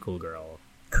Yeah. and cool girl.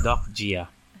 Doc Gia.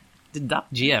 Doc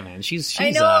Gia, man. She's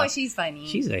I know, she's funny.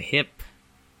 She's a hip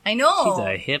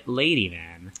lady,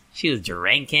 man. She was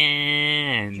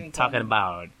drinking. Talking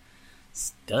about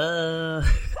stuff.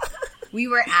 We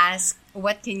were asked,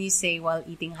 what can you say while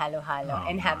eating halo-halo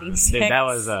and having sex? Dude, that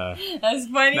was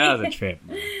funny. That was a trip.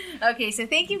 Okay, so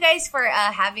thank you guys for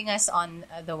having us on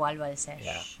the Walwal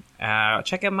Sesh. Yeah.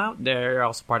 Check them out. They're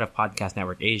also part of Podcast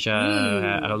Network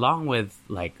Asia, along with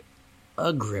like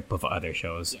a grip of other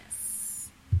shows. Yes.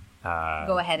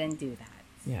 Go ahead and do that.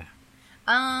 Yeah.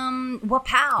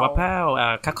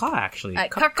 Wapow. Kaka, actually.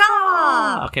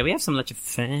 Kaka. Okay, we have some Leche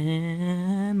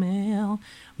fan mail.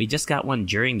 We just got one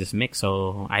during this mix,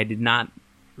 so I did not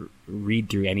read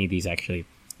through any of these, actually.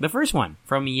 The first one,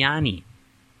 from Yanni.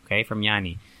 Okay, from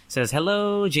Yanni. Says,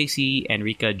 hello, JC and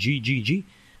Rika GGG.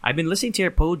 I've been listening to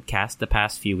your podcast the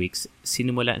past few weeks.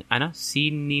 Sinimulan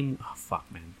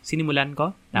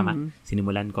ko? Tama?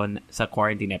 Sinimulan ko sa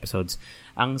quarantine episodes.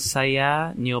 Ang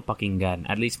saya niyo pakinggan.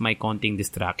 At least may konting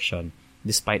distraction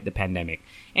despite the pandemic.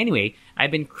 Anyway,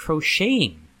 I've been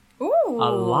crocheting a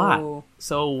lot.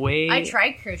 So a way I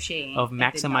tried crocheting. of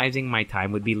maximizing my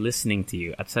time would be listening to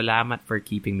you. At salamat for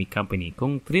keeping me company.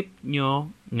 Kung trip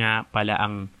nyo nga pala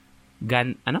ang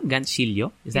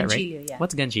ganchillo? Is that Ganchillo, right? yeah.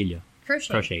 What's ganchillo?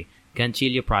 Crochet.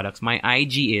 Ganchillo products. My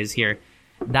IG is here.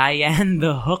 Diane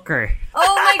the Hooker.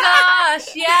 Oh my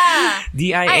gosh, yeah.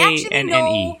 DIANNE. I actually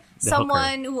know the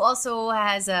someone who also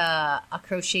has a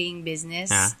crocheting business.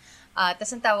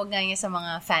 Tas ang tawag nga niya sa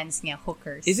mga fans niya,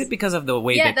 hookers. Is it because of the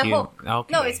way yeah, that the you... hook.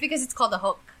 Okay. No, it's because it's called a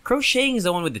hook. Crocheting is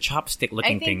the one with the chopstick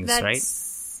looking I think things, that's right?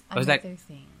 another Or is that...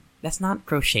 thing. That's not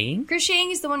crocheting?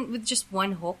 Crocheting is the one with just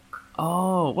one hook.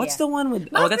 Oh, what's the one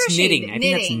with... Not that's crocheting, knitting. I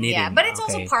think that's knitting. Yeah, but it's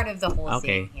also part of the whole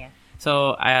thing. Yeah.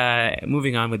 So,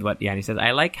 moving on with what Yanni says,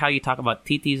 I like how you talk about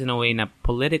titis in a way na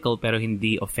political pero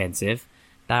hindi offensive.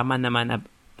 Tama naman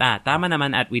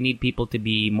at we need people to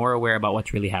be more aware about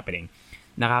what's really happening.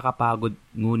 Nakakapagod,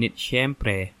 ngunit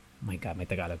syempre, oh my God, my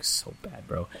Tagalog is so bad,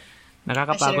 bro.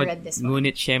 Nakakapagod,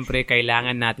 ngunit syempre,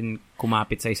 kailangan natin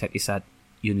kumapit sa isa't isa.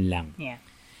 Yun lang. Yeah.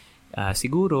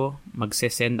 Siguro,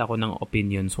 magsesend ako ng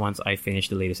opinions once I finish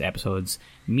the latest episodes.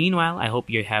 Meanwhile, I hope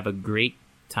you have a great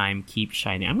time. Keep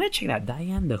shining. I'm gonna check that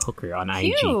Diane the Hooker on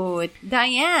IG. Cute.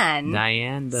 Diane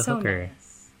the Hooker.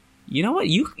 Nice. You know what?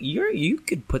 You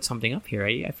could put something up here.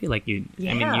 I feel like you.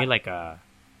 Yeah. I mean, you're like a.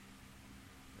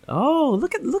 Oh,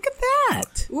 look at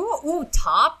that. Ooh,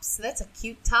 tops. That's a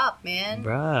cute top, man.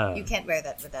 Bruh. You can't wear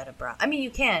that without a bra. I mean,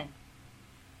 you can,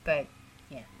 but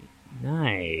yeah.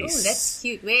 Nice. Oh, that's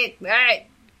cute. Wait.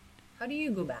 How do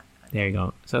you go back? There you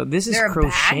go. So this is there are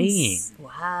crocheting. Bags?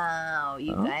 Wow,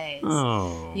 you guys.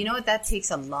 Oh. You know what? That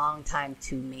takes a long time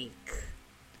to make.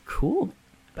 Cool.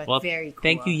 But well, very cool.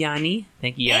 Thank you, Yanni.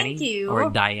 Thank you. Or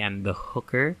Diane the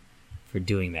Hooker for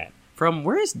doing that. From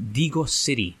where is Digos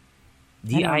City?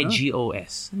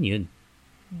 Digos. Ano yun?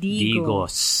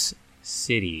 Digos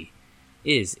City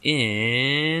is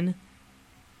in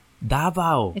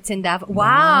Davao. It's in Davao.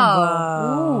 Wow.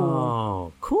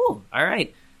 Davao. Cool. All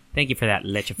right. Thank you for that,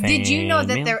 Leche fan. Did you know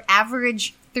that their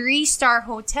average 3-star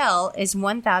hotel is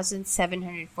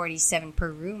 1,747 per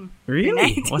room?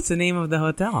 Really? What's the name of the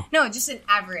hotel? No, just an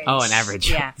average. Oh, an average.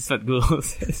 Yeah. That's what Google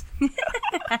says.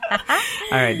 All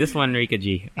right, this one, Rika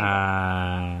G.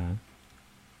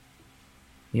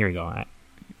 Here we go.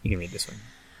 You can read this one.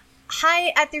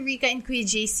 Hi, Ate Rika and Kuya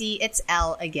JC. It's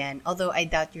L again, although I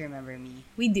doubt you remember me.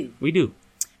 We do. We do.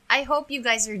 I hope you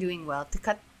guys are doing well. To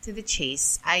cut to the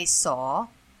chase, I saw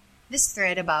this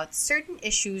thread about certain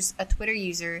issues a Twitter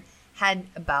user had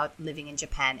about living in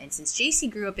Japan. And since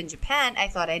JC grew up in Japan, I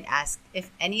thought I'd ask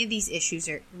if any of these issues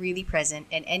are really present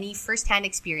and any first-hand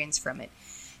experience from it.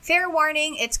 Fair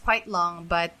warning, it's quite long,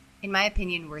 but in my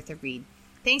opinion, worth a read.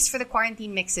 Thanks for the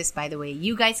quarantine mixes, by the way.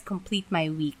 You guys complete my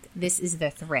week. This is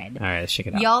the thread. All right, let's check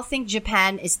it out. Y'all think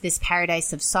Japan is this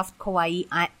paradise of soft kawaii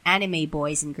anime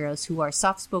boys and girls who are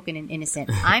soft-spoken and innocent.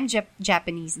 I'm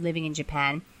Japanese living in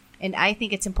Japan, and I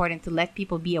think it's important to let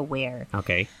people be aware.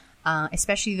 Okay.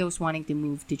 Especially those wanting to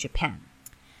move to Japan.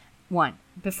 1.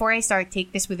 Before I start,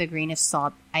 take this with a grain of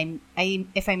salt.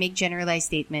 If I make generalized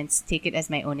statements, take it as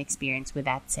my own experience. With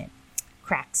that said,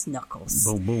 cracks knuckles.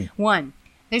 Boom, boom. 1.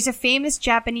 There's a famous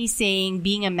Japanese saying,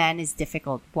 being a man is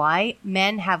difficult. Why?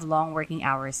 Men have long working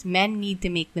hours. Men need to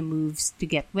make the moves to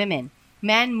get women.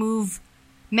 Men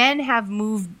have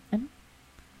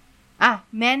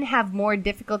more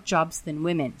difficult jobs than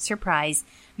women. Surprise.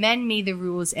 Men made the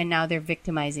rules and now they're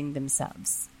victimizing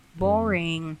themselves.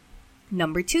 Boring.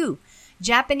 Number 2.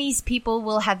 Japanese people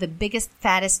will have the biggest,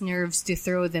 fattest nerves to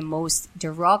throw the most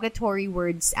derogatory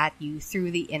words at you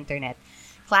through the internet.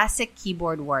 Classic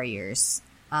keyboard warriors.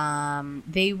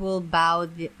 They will bow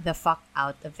the fuck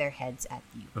out of their heads at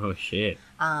you. Oh, shit.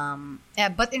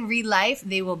 But in real life,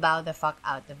 they will bow the fuck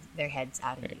out of their heads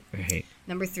out of you. Right.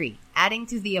 Number 3, adding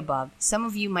to the above, some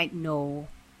of you might know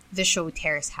the show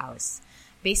Terrace House.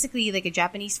 Basically, like a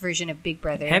Japanese version of Big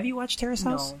Brother. Have you watched Terrace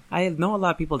House? No. I know a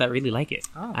lot of people that really like it.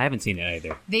 Oh. I haven't seen it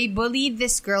either. They bullied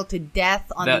this girl to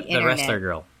death on the internet. The wrestler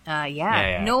girl.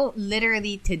 Yeah. No,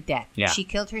 literally to death. Yeah. She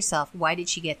killed herself. Why did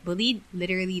she get bullied?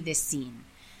 Literally this scene.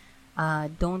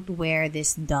 Don't wear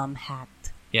this dumb hat.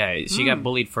 Yeah, she got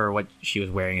bullied for what she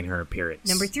was wearing in her appearance.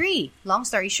 Number 3, long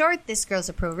story short, this girl's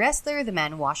a pro wrestler. The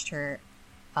man washed her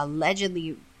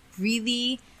allegedly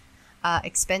really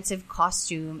expensive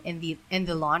costume in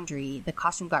the laundry. The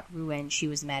costume got ruined. She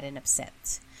was mad and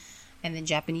upset. And then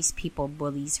Japanese people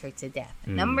bullies her to death.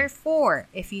 Number 4,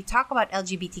 if you talk about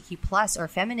LGBTQ plus or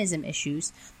feminism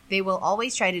issues, they will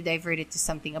always try to divert it to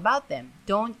something about them.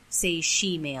 Don't say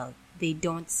she-male. They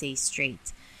don't say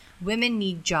straight. Women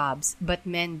need jobs, but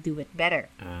men do it better.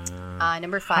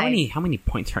 Number 5. How many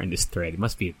points are in this thread? It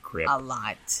must be a grip. A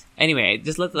lot. Anyway,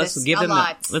 just let's give them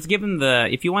let's give them the.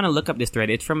 If you want to look up this thread,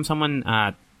 it's from someone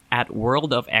at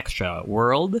World of Extra.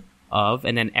 World of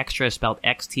and then extra spelled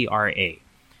XTRA.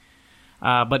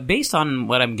 But based on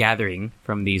what I'm gathering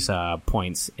from these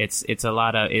points, it's a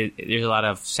lot of there's a lot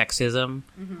of sexism,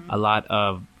 a lot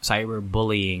of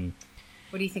cyberbullying.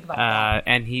 What do you think about that?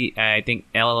 And I think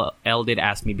L did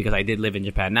ask me because I did live in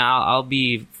Japan. Now I'll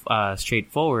be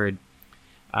straightforward.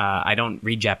 I don't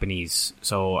read Japanese,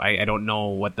 so I don't know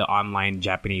what the online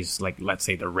Japanese, like let's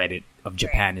say the Reddit of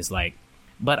Japan is like.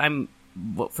 But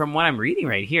from what I'm reading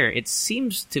right here, it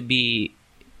seems to be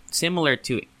similar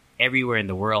to everywhere in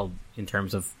the world in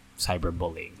terms of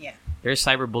cyberbullying. Yeah. There's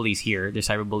cyberbullies here. There's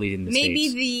cyberbullies in the States. Maybe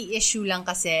the issue lang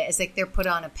kasi is like they're put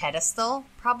on a pedestal,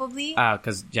 probably.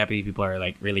 Because Japanese people are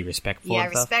like really respectful. Yeah,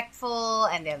 and stuff. respectful,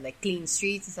 and they have like clean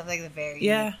streets and stuff like that. Very.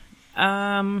 Yeah.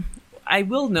 I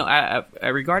will know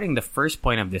regarding the first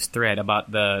point of this thread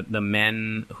about the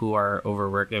men who are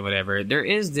overworked and whatever. There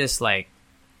is this like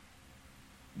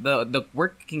the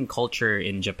working culture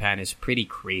in Japan is pretty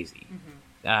crazy.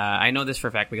 I know this for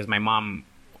a fact because my mom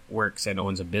works and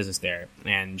owns a business there,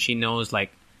 and she knows like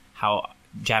how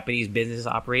Japanese businesses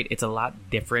operate. It's a lot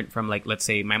different from like, let's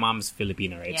say my mom's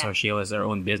Filipino, right? Yeah. So she has her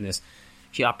own business.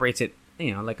 She operates it,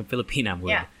 like a Filipina would.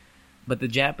 Yeah. But the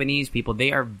Japanese people,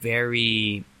 they are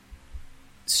very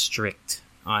strict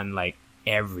on like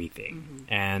everything.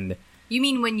 And You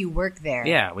mean when you work there?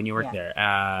 yeah, when you work there,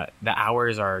 the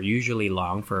hours are usually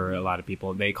long for a lot of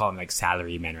people. They call them like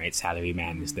salarymen, right?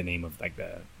 Salaryman is the name of like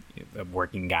the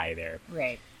working guy there.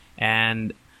 Right.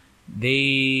 And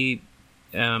they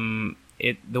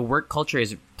the work culture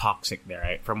is toxic there,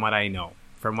 right? From what I know,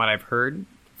 from what I've heard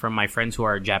from my friends who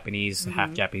are Japanese,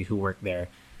 half Japanese who work there,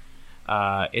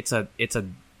 it's a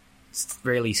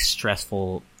really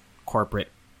stressful corporate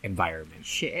environment.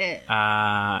 Shit.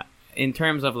 In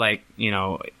terms of like,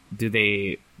 do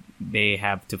they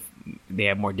have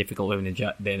more difficult women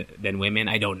than women?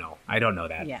 I don't know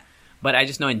that. Yeah. But I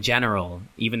just know in general,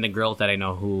 even the girls that I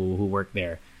know who work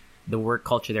there, the work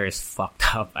culture there is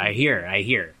fucked up. I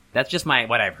hear. That's just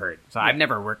what I've heard. So I've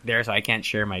never worked there, so I can't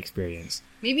share my experience.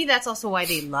 Maybe that's also why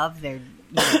they love their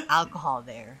alcohol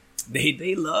there.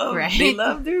 They love Right? they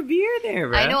love their beer there,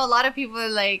 bro. I know a lot of people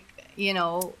like,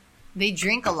 they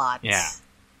drink a lot. Yeah.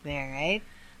 There, right?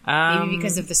 Maybe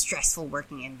because of the stressful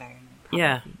working environment. Probably.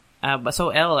 Yeah. But so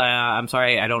Elle, I'm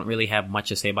sorry, I don't really have much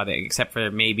to say about it, except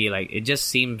for maybe like it just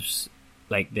seems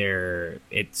like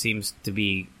it seems to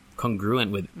be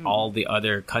congruent with all the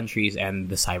other countries and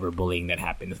the cyberbullying that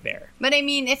happens there. But I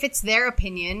mean, if it's their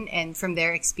opinion and from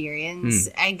their experience,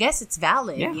 I guess it's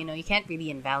valid. Yeah. You can't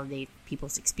really invalidate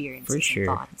people's experiences For sure.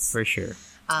 and thoughts. For sure.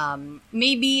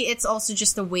 Maybe it's also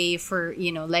just a way for,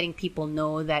 letting people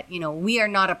know that, we are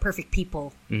not a perfect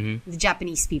people. Mm-hmm. The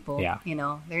Japanese people, Yeah.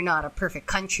 they're not a perfect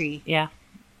country. Yeah.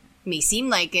 May seem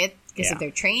like it because Yeah. of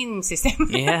their train system.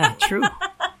 Yeah, true.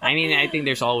 I mean, I think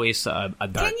there's always a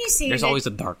dark. Can you say there's that- always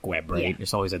a dark web, right? Yeah.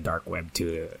 There's always a dark web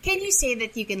too. Can you say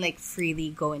that you can freely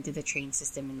go into the train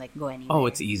system and go anywhere? Oh,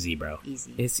 it's easy, bro.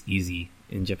 Easy. It's easy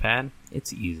in Japan.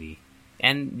 It's easy,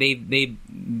 and they've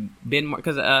been more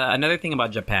because another thing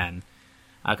about Japan,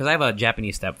 because I have a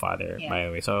Japanese stepfather, Yeah. by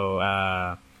the way.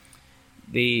 So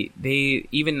they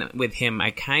even with him,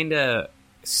 I kind of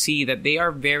see that they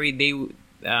are very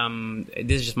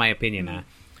this is just my opinion,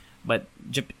 but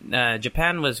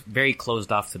Japan was very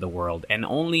closed off to the world, and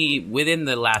only within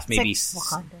the last It's maybe like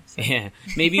Wakanda, so. yeah,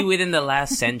 maybe within the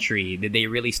last century did they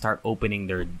really start opening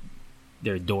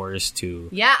their doors to.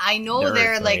 Yeah, I know the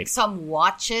there are Earth, right? some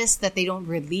watches that they don't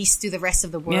release to the rest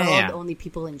of the world. Yeah. Only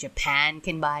people in Japan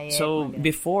can buy it. So Mga ganun.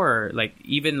 before,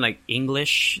 even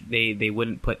English, they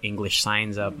wouldn't put English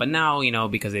signs up. But now,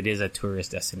 because it is a tourist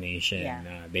destination,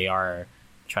 Yeah. they are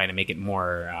trying to make it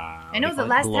more. I know the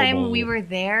last time we were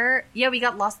there, we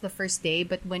got lost the first day,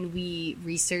 but when we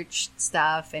researched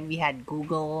stuff and we had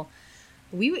Google,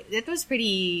 it was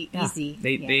pretty easy.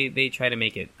 They try to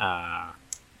make it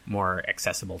more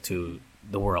accessible to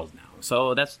the world now.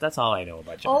 So that's all I know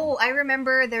about Japan. Oh, I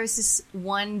remember there was this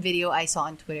one video I saw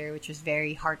on Twitter which was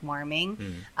very heartwarming.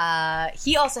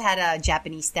 He also had a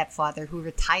Japanese stepfather who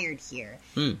retired here.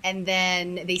 And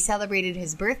then they celebrated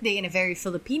his birthday in a very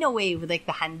Filipino way with the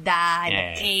handa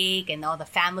and the cake and all the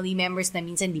family members na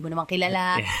minsan di mo naman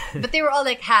kilala. But they were all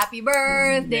happy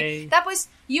birthday. Tapos,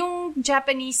 yung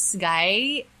Japanese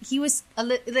guy, he was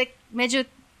medyo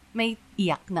may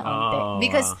iyak na onte.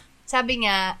 Because sabi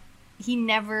nga, he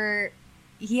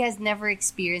has never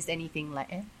experienced anything like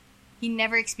it. He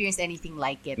never experienced anything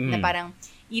like it. Na parang,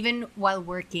 even while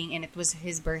working and it was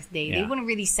his birthday, they wouldn't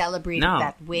really celebrate it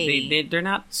that way. They're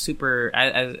not super,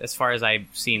 as far as I've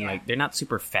seen, they're not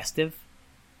super festive.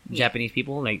 Japanese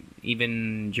people,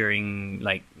 even during,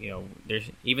 they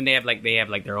have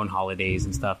their own holidays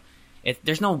and stuff.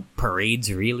 There's no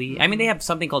parades, really. I mean, they have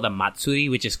something called a matsuri,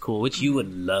 which is cool, which you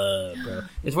would love, bro.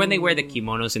 It's when they wear the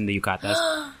kimonos and the yukatas.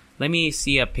 Let me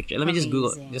see a picture. Let me just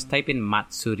Google. Just type in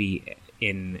matsuri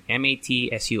in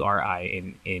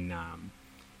MATSURI in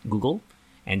Google,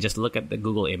 and just look at the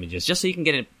Google images, just so you can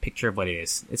get a picture of what it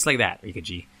is. It's like that,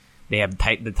 Rikaji. They have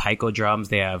the taiko drums.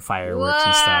 They have fireworks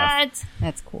and stuff.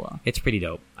 That's cool. It's pretty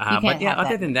dope. But yeah,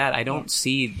 other than that, I don't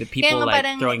see the people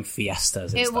throwing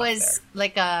fiestas and it stuff was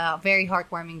there. a very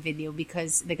heartwarming video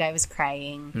because the guy was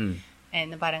crying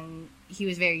and parang he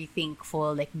was very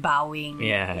thankful, bowing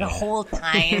the whole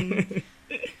time.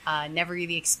 Never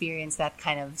really experienced that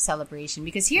kind of celebration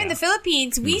because here in the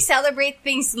Philippines we celebrate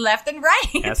things left and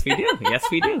right. Yes, we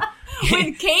do.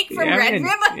 With cake from Red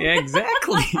Ribbon. Yeah,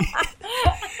 exactly.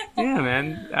 Yeah,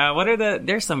 man.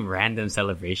 There's some random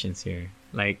celebrations here.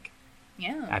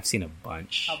 I've seen a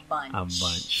bunch.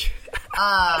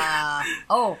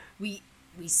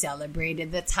 We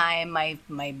celebrated the time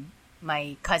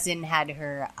my cousin had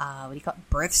her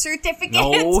birth certificate.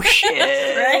 No shit.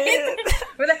 Right?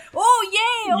 We're like, oh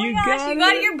my gosh, you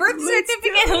got your birth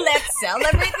certificate. Let's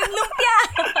celebrate with lumpia.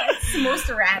 It's the most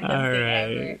random thing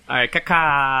ever. All right,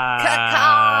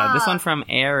 Kaka. This one from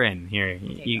Aaron. Here,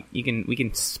 we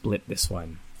can split this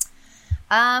one.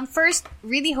 First,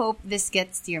 really hope this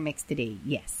gets to your mix today.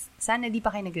 Yes. Sana di pa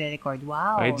kayo nagre-record.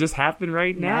 Wow. It just happened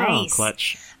right now. Nice.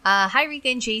 Clutch. Hi, Rika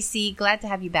and JC. Glad to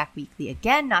have you back weekly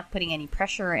again. Not putting any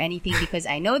pressure or anything because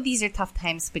I know these are tough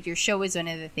times, but your show is one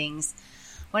of the things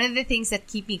that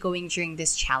keep me going during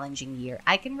this challenging year.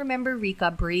 I can remember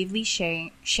Rika bravely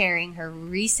sharing her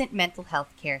recent mental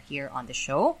health care here on the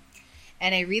show,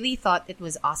 and I really thought it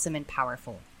was awesome and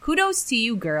powerful. Kudos to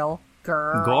you, girl.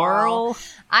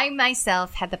 I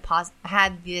myself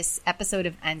had this episode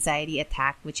of anxiety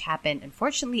attack which happened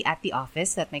unfortunately at the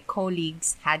office that my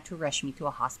colleagues had to rush me to a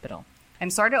hospital.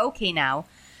 I'm sort of okay now,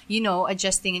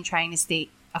 adjusting and trying to stay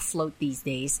afloat these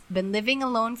days. Been living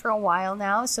alone for a while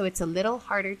now, so it's a little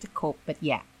harder to cope. But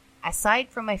yeah, aside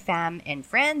from my fam and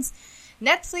friends,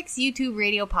 Netflix, YouTube,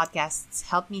 radio, podcasts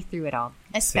help me through it all.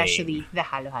 Especially the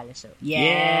Halo Halo Show.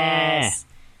 Yes!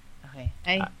 Okay.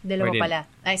 Ay, dalawa pala.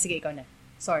 Ay, sige, ikaw na.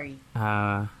 Sorry.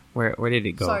 Where did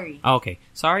it go? Sorry. Oh, okay.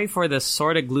 Sorry for the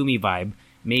sort of gloomy vibe.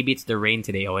 Maybe it's the rain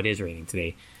today. Oh, it is raining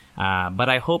today. But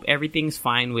I hope everything's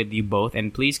fine with you both,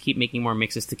 and please keep making more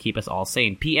mixes to keep us all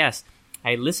sane. P.S.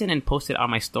 I listen and post it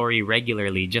on my story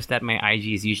regularly, just that my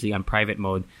IG is usually on private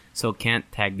mode, so can't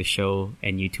tag the show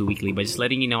and you two weekly. But just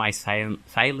letting you know, I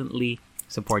silently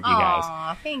support you guys.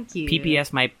 Aw, thank you.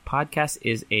 PPS, my podcast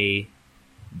is a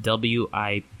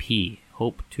WIP.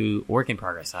 Hope to work in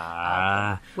progress.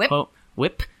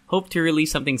 Whip. Hope to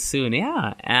release something soon.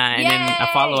 Yeah. And then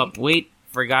a follow-up. Wait,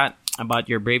 forgot about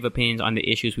your brave opinions on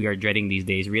the issues we are dreading these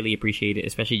days. Really appreciate it,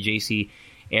 especially JC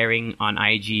airing on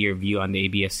IG your view on the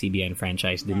ABS-CBN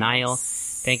franchise denial.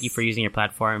 Thank you for using your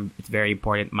platform. It's very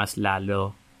important. Mas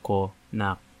lalo ko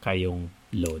na kayong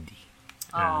Lodi.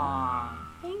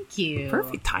 Thank you.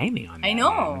 Perfect timing on that. I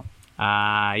know.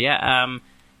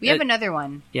 We have another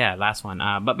one. Yeah, last one.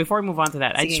 But before we move on to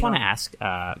that, I just want to ask,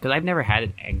 because I've never had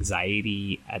an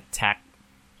anxiety attack.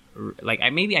 Like, I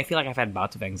feel like I've had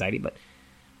bouts of anxiety, but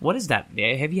what is that?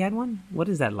 Have you had one? What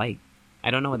is that like?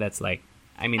 I don't know what that's like.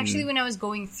 I mean, actually, when I was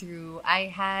going through, I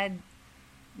had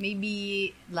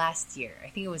maybe last year. I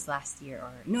think it was last year,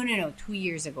 or no, 2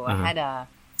 years ago. I had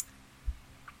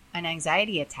an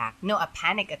anxiety attack. No, a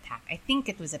panic attack. I think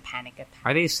it was a panic attack.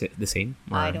 Are they the same?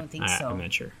 Or, I don't think so. I'm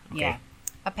not sure. Okay. Yeah,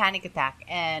 a panic attack.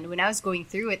 And when I was going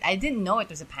through it, I didn't know it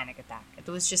was a panic attack. It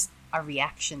was just a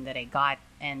reaction that I got,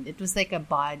 and it was like a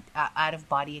out of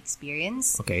body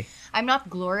experience. Okay. I'm not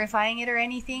glorifying it or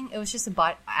anything. It was just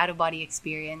a out of body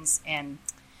experience, and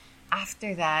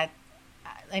after that,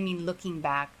 I mean, looking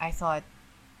back, I thought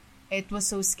it was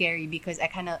so scary because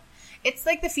it's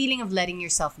like the feeling of letting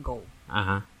yourself go.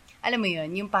 Alam mo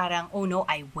yun, yung parang, oh no,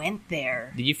 I went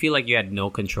there. Did you feel like you had no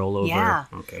control over? Yeah.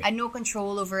 Okay. I had no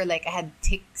control over, like, I had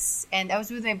tics, and I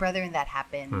was with my brother and that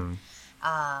happened.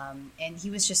 And he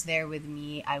was just there with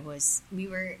me. We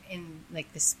were in,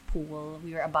 like, this pool.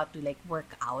 We were about to, like,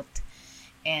 work out,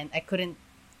 and I couldn't,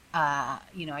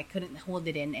 I couldn't hold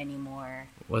it in anymore.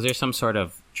 Was there some sort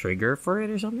of trigger for it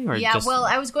or something? Or yeah, just... well,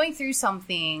 I was going through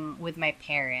something with my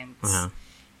parents.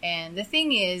 And the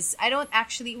thing is, I don't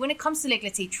actually, when it comes to, like,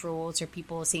 let's say trolls or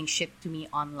people saying shit to me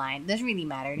online, it doesn't really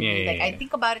matter to me. I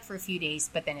think about it for a few days,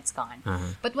 but then it's gone.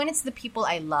 But when it's the people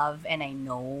I love and I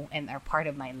know and are part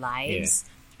of my lives,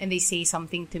 and they say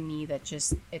something to me that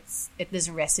just, it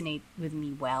doesn't resonate with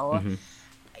me well,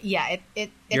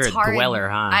 it's You're a hard. Dweller,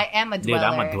 huh? I am a dweller.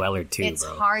 Dude, I'm a dweller too, It's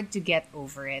bro. hard to get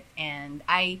over it. And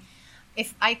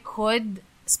if I could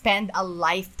spend a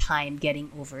lifetime getting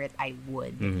over it, I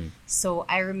would. So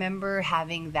I remember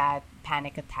having that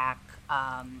panic attack.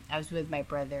 I was with my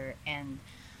brother, and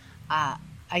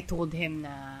I told him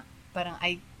na parang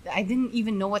I didn't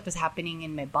even know what was happening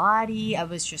in my body. I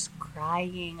was just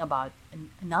crying about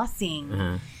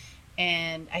nothing.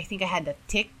 And I think I had a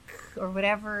tic or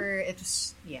whatever. It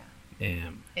was,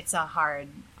 Damn. it's a hard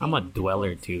thing. I'm a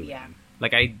dweller too. Yeah. Man.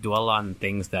 Like, I dwell on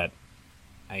things that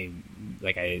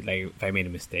if I made a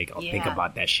mistake, I'll think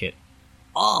about that shit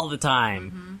all the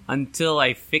time until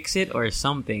I fix it or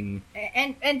something.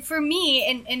 And for me,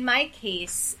 in my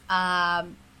case, I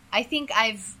think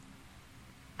I've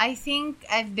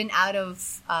been out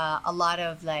of a lot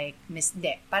of, like,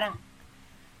 parang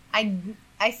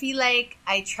I feel like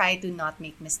I try to not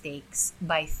make mistakes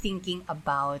by thinking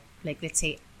about, like, let's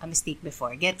say a mistake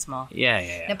before. Gets mo?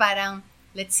 Yeah. Na parang,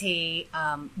 let's say,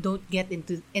 don't get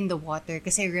in the water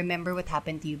kasi remember what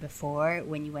happened to you before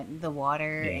when you went in the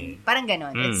water. And parang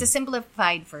ganon. It's a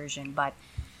simplified version, but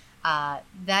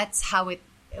that's how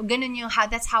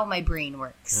that's how my brain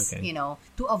works. Okay. You know,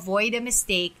 to avoid a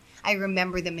mistake, I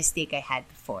remember the mistake I had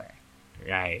before.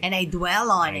 Right. And I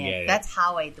dwell on get it. it. That's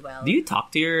how I dwell. Do you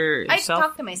talk to yourself? I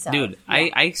talk to myself. Dude, yeah.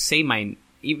 I say mine.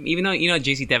 Even though,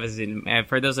 JC Tevez is in,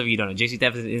 for those of you who don't know, JC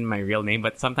Tevez is in my real name,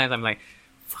 but sometimes I'm like,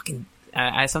 fucking,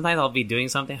 sometimes I'll be doing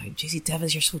something, like, JC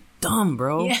Tevez, you're so dumb,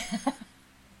 bro. Yeah.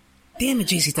 Damn it,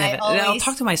 JC Tevez. I'll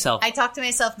talk to myself. I talk to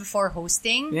myself before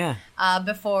hosting. Yeah.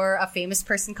 Before a famous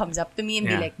person comes up to me and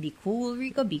be like, be cool,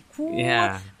 Rico, be cool.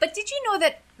 Yeah. But did you know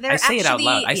that I say it out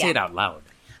loud. I say it out loud.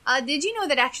 Did you know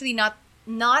that actually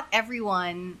not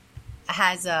everyone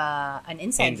has an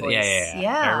inside voice?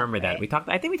 Yeah. I remember that. Right?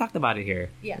 I think we talked about it here.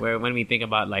 Yeah. Where when we think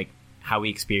about, like, how we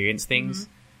experience things.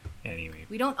 Anyway.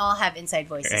 We don't all have inside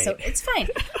voices, Right. so it's fine.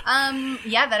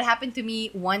 That happened to me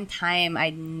one time.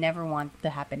 I'd never want to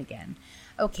happen again.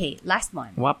 Okay, last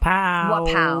one.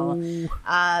 Wapow.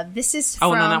 This is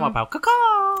from... Oh, no, not wapow.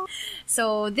 Caw.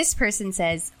 So, this person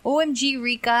says, OMG,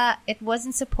 Rika, it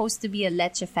wasn't supposed to be a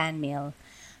Leche fan mail.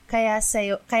 Kaya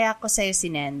ko sayo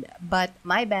sinend. But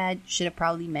my bad, should have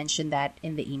probably mentioned that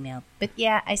in the email. But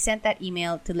yeah, I sent that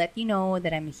email to let you know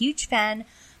that I'm a huge fan.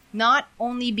 Not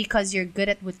only because you're good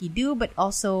at what you do, but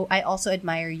I also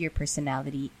admire your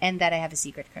personality and that I have a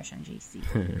secret crush on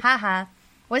JC. Haha.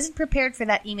 Wasn't prepared for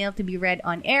that email to be read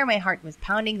on air. My heart was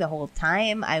pounding the whole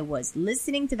time I was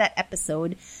listening to that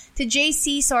episode. To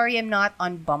JC, sorry I'm not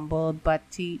on Bumble, but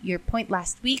to your point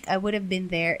last week, I would have been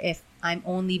there if I'm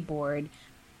only bored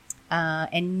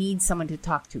and need someone to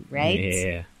talk to, right?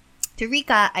 Yeah. To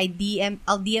Rika, I'll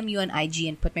DM you on IG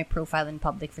and put my profile in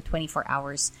public for 24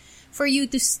 hours for you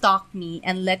to stalk me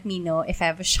and let me know if I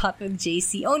have a shot with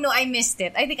JC. Oh no, I missed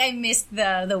it. I think I missed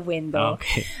the window.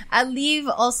 Okay. I'll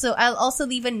also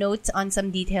leave a note on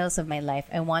some details of my life.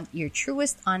 I want your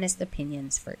truest, honest opinion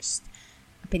first.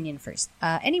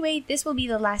 Anyway, this will be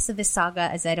the last of this saga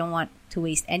as I don't want to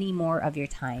waste any more of your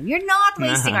time. You're not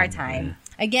wasting our time.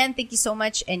 Again, thank you so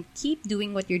much and keep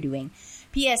doing what you're doing.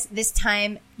 P.S. This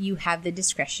time, you have the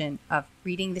discretion of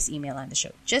reading this email on the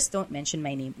show. Just don't mention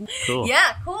my name. Cool.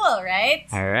 Yeah, cool, right?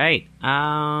 All right.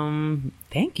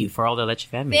 Thank you for all the Leche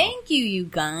fan mail. Thank you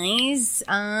guys.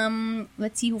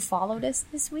 Let's see who followed us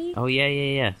this week. Oh,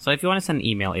 yeah. So if you want to send an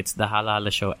email, it's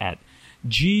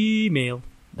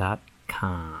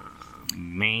thehalahalashow@gmail.com.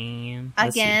 Man.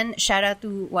 Again, shout out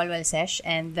to Walwal Sesh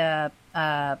and the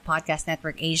Podcast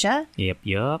Network Asia. Yep.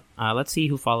 Let's see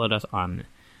who followed us on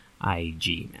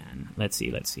IG, man. Let's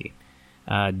see.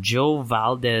 Joe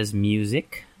Valdez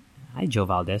Music. Hi, Joe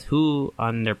Valdez, who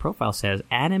on their profile says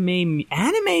anime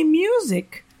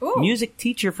music. Ooh. Music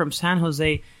teacher from San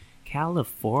Jose,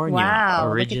 California. Wow,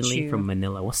 originally from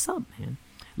Manila. What's up, man?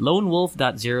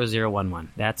 LoneWolf.0011.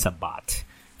 That's a bot.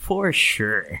 For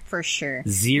sure.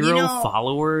 Zero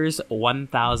followers,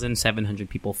 1,700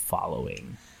 people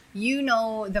following. You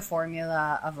know the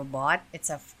formula of a bot.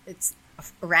 It's a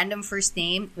random first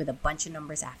name with a bunch of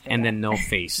numbers after and that. then no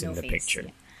face in the picture. Yeah.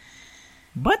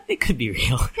 But it could be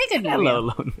real. Hello,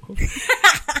 Lone Wolf.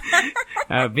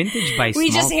 Vintage by Small. We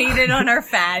just hated on our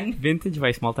fan. Vintage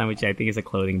by Small Time, which I think is a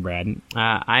clothing brand.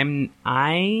 I'm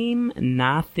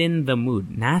not in the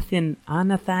mood.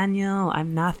 Nathaniel,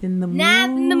 I'm not in the mood. Not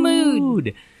in the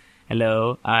mood.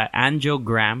 Hello,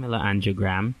 Angiogram. Hello,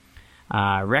 Angiogram.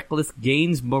 Reckless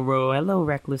Gainsborough. Hello,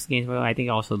 Reckless Gainsborough. I think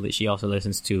she also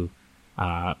listens to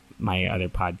my other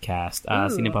podcast.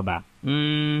 Sino pa ba?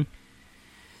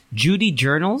 Judy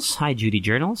Journals. Hi, Judy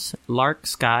Journals. Lark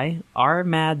Sky.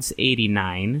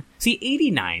 Rmads89. See,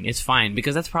 89 is fine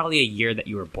because that's probably a year that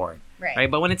you were born. Right?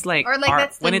 But when it's like... Or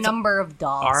that's the number of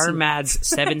dolls. Rmads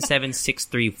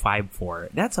 776354.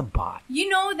 That's a bot. You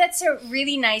know, that's a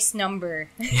really nice number.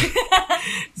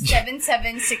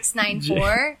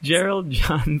 77694. Gerald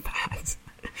John Pass.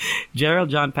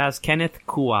 Kenneth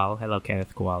Kual. Hello,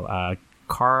 Kenneth Kual.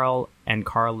 Carl and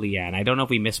Carl Leanne. I don't know if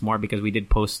we missed more because we did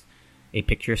post a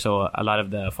picture, so a lot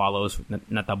of the follows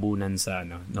natabunan sa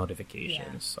notifications.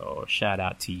 Yeah. So shout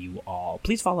out to you all.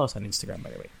 Please follow us on Instagram,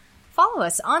 by the way. Follow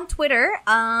us on Twitter.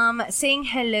 Saying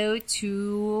hello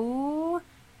to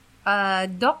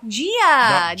Doc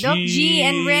Gia. Doc G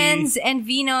and Renz and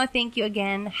Vino. Thank you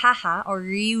again. Haha or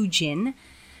Ryujin.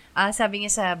 Sabi niya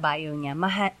sa bio niya,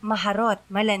 maharot,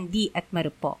 malandi, at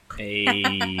marupok.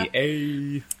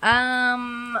 Hey.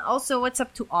 Also, what's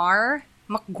up to R?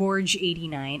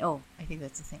 McGorge89. Oh, I think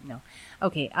that's the thing. No.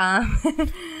 Okay.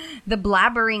 The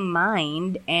Blabbering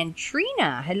Mind and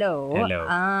Trina. Hello.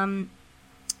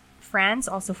 France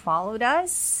also followed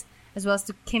us, as well as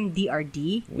to Kim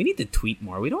DRD. We need to tweet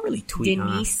more. We don't really tweet.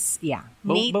 Denise, yeah.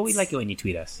 But we like it when you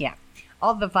tweet us. Yeah.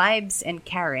 All the Vibes and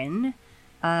Karen.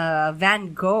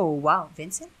 Van Gogh. Wow.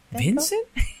 Vincent?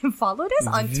 Followed us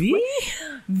on Twitter.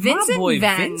 Vincent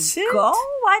Van Vincent? Gogh?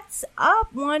 What's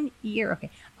up? 1 year. Okay.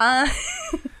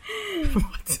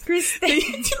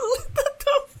 Christine.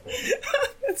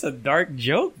 That's a dark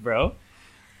joke, bro.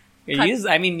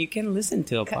 You can listen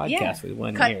to a podcast with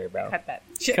 1 year, bro. Cut that.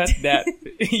 Cut that.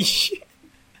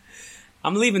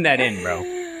 I'm leaving that in, bro.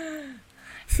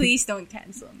 Please don't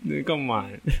cancel me. Come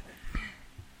on.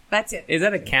 That's it. Is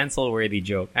that a cancel-worthy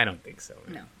joke? I don't think so.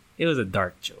 No. It was a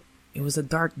dark joke.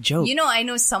 You know, I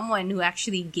know someone who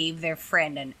actually gave their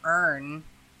friend an urn.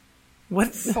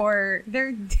 What? For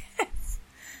their death.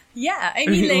 Yeah, I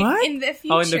mean, like, what? In the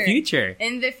future. Oh, in the future.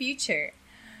 In the future.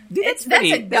 Dude, that's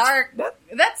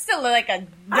still like a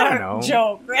dark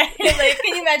joke, right? Like,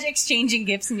 can you imagine exchanging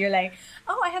gifts and you're like,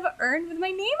 oh, I have an urn with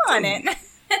my name on it.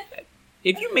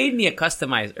 If you made me a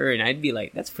customized urn, I'd be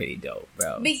like, that's pretty dope,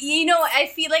 bro. But you know, I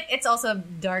feel like it's also a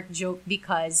dark joke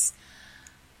because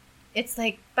it's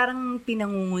like parang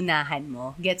pinangungunahan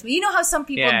mo. Gets me? You know how some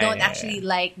people don't actually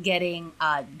like getting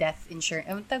death insurance.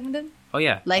 Oh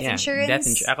yeah, life insurance. Death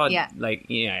insurance. Yeah. Like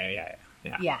yeah.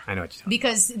 I know what you're talking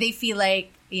because they feel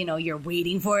like you're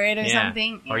waiting for it or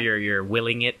something, or you're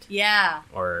willing it. Yeah.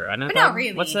 Or but not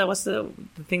really. What's the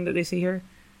thing that they say here?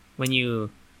 When you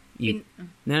no.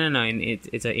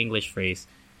 It's an English phrase.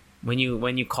 When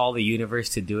you call the universe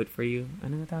to do it for you.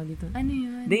 Ano tawag dito? Ano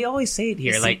yun? They always say it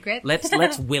here. The like secret?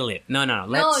 let's will it. No.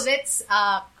 Let's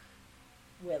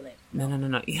will it. No. You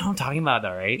know what I'm talking about,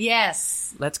 though, right?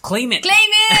 Yes. Let's claim it. Claim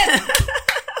it.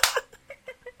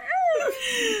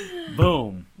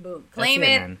 Boom. Claim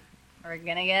it. Man. We're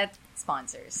gonna get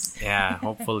sponsors. Yeah,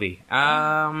 hopefully.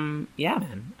 Yeah,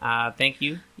 man. Thank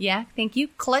you. Yeah, thank you.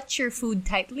 Clutch your food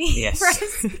tightly. Yes.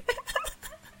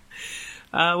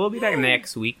 We'll be back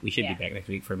next week. We should be back next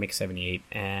week for Mix 78.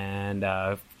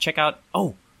 And check out...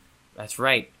 Oh, that's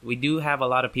right. We do have a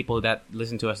lot of people that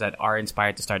listen to us that are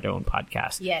inspired to start their own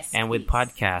podcast. Yes. And with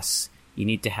podcasts, you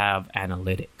need to have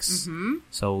analytics. Mm-hmm.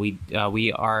 So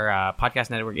we are Podcast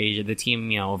Network Asia, the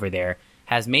team over there,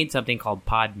 has made something called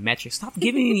Podmetrics. Stop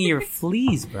giving me your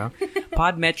fleas, bro.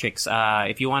 Podmetrics,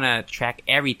 if you want to track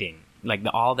everything, like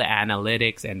all the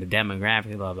analytics and the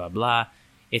demographics, blah, blah, blah,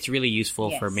 it's really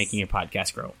useful for making your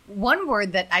podcast grow. One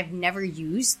word that I've never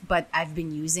used, but I've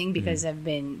been using because I've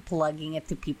been plugging it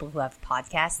to people who have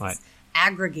podcasts. What?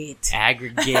 Aggregate.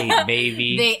 Aggregate,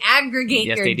 baby. They aggregate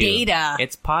your data.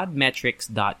 It's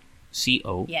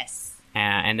podmetrics.co. Yes.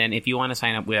 And then if you want to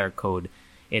sign up with our code,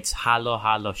 it's Halo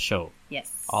Halo Show. Yes.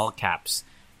 All caps.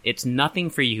 It's nothing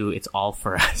for you. It's all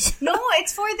for us. No,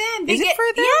 it's for them. Is it for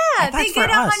them? Yeah, they get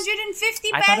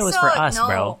 150 pesos. I thought it was for us,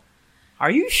 bro. Are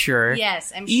you sure?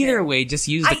 Yes, I'm sure. Either way, just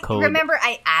use the code. Remember,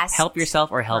 I asked. Help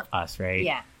yourself or help us, right?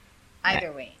 Yeah.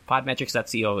 Either way.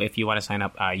 Podmetrics.co. If you want to sign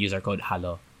up, use our code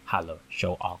Halo Halo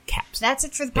Show, all caps. That's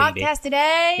it for the podcast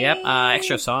today. Yep.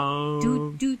 Extra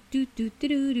song.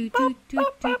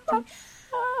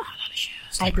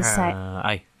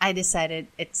 I decided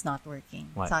it's not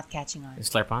working. What? It's not catching on.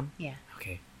 Slurp on? Yeah.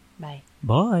 Okay. Bye.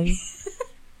 Bye.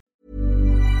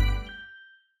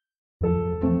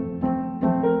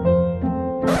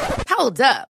 Hold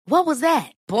up. What was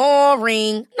that?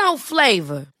 Boring. No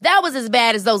flavor. That was as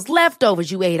bad as those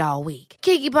leftovers you ate all week.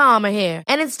 Keke Palmer here.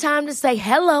 And it's time to say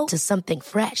hello to something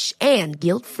fresh and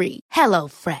guilt-free. Hello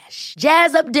Fresh.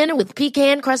 Jazz up dinner with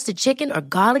pecan-crusted chicken or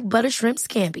garlic butter shrimp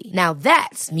scampi. Now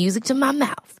that's music to my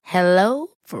mouth. Hello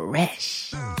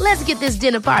Fresh. Let's get this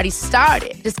dinner party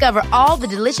started. Discover all the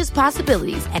delicious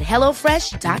possibilities at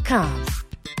HelloFresh.com.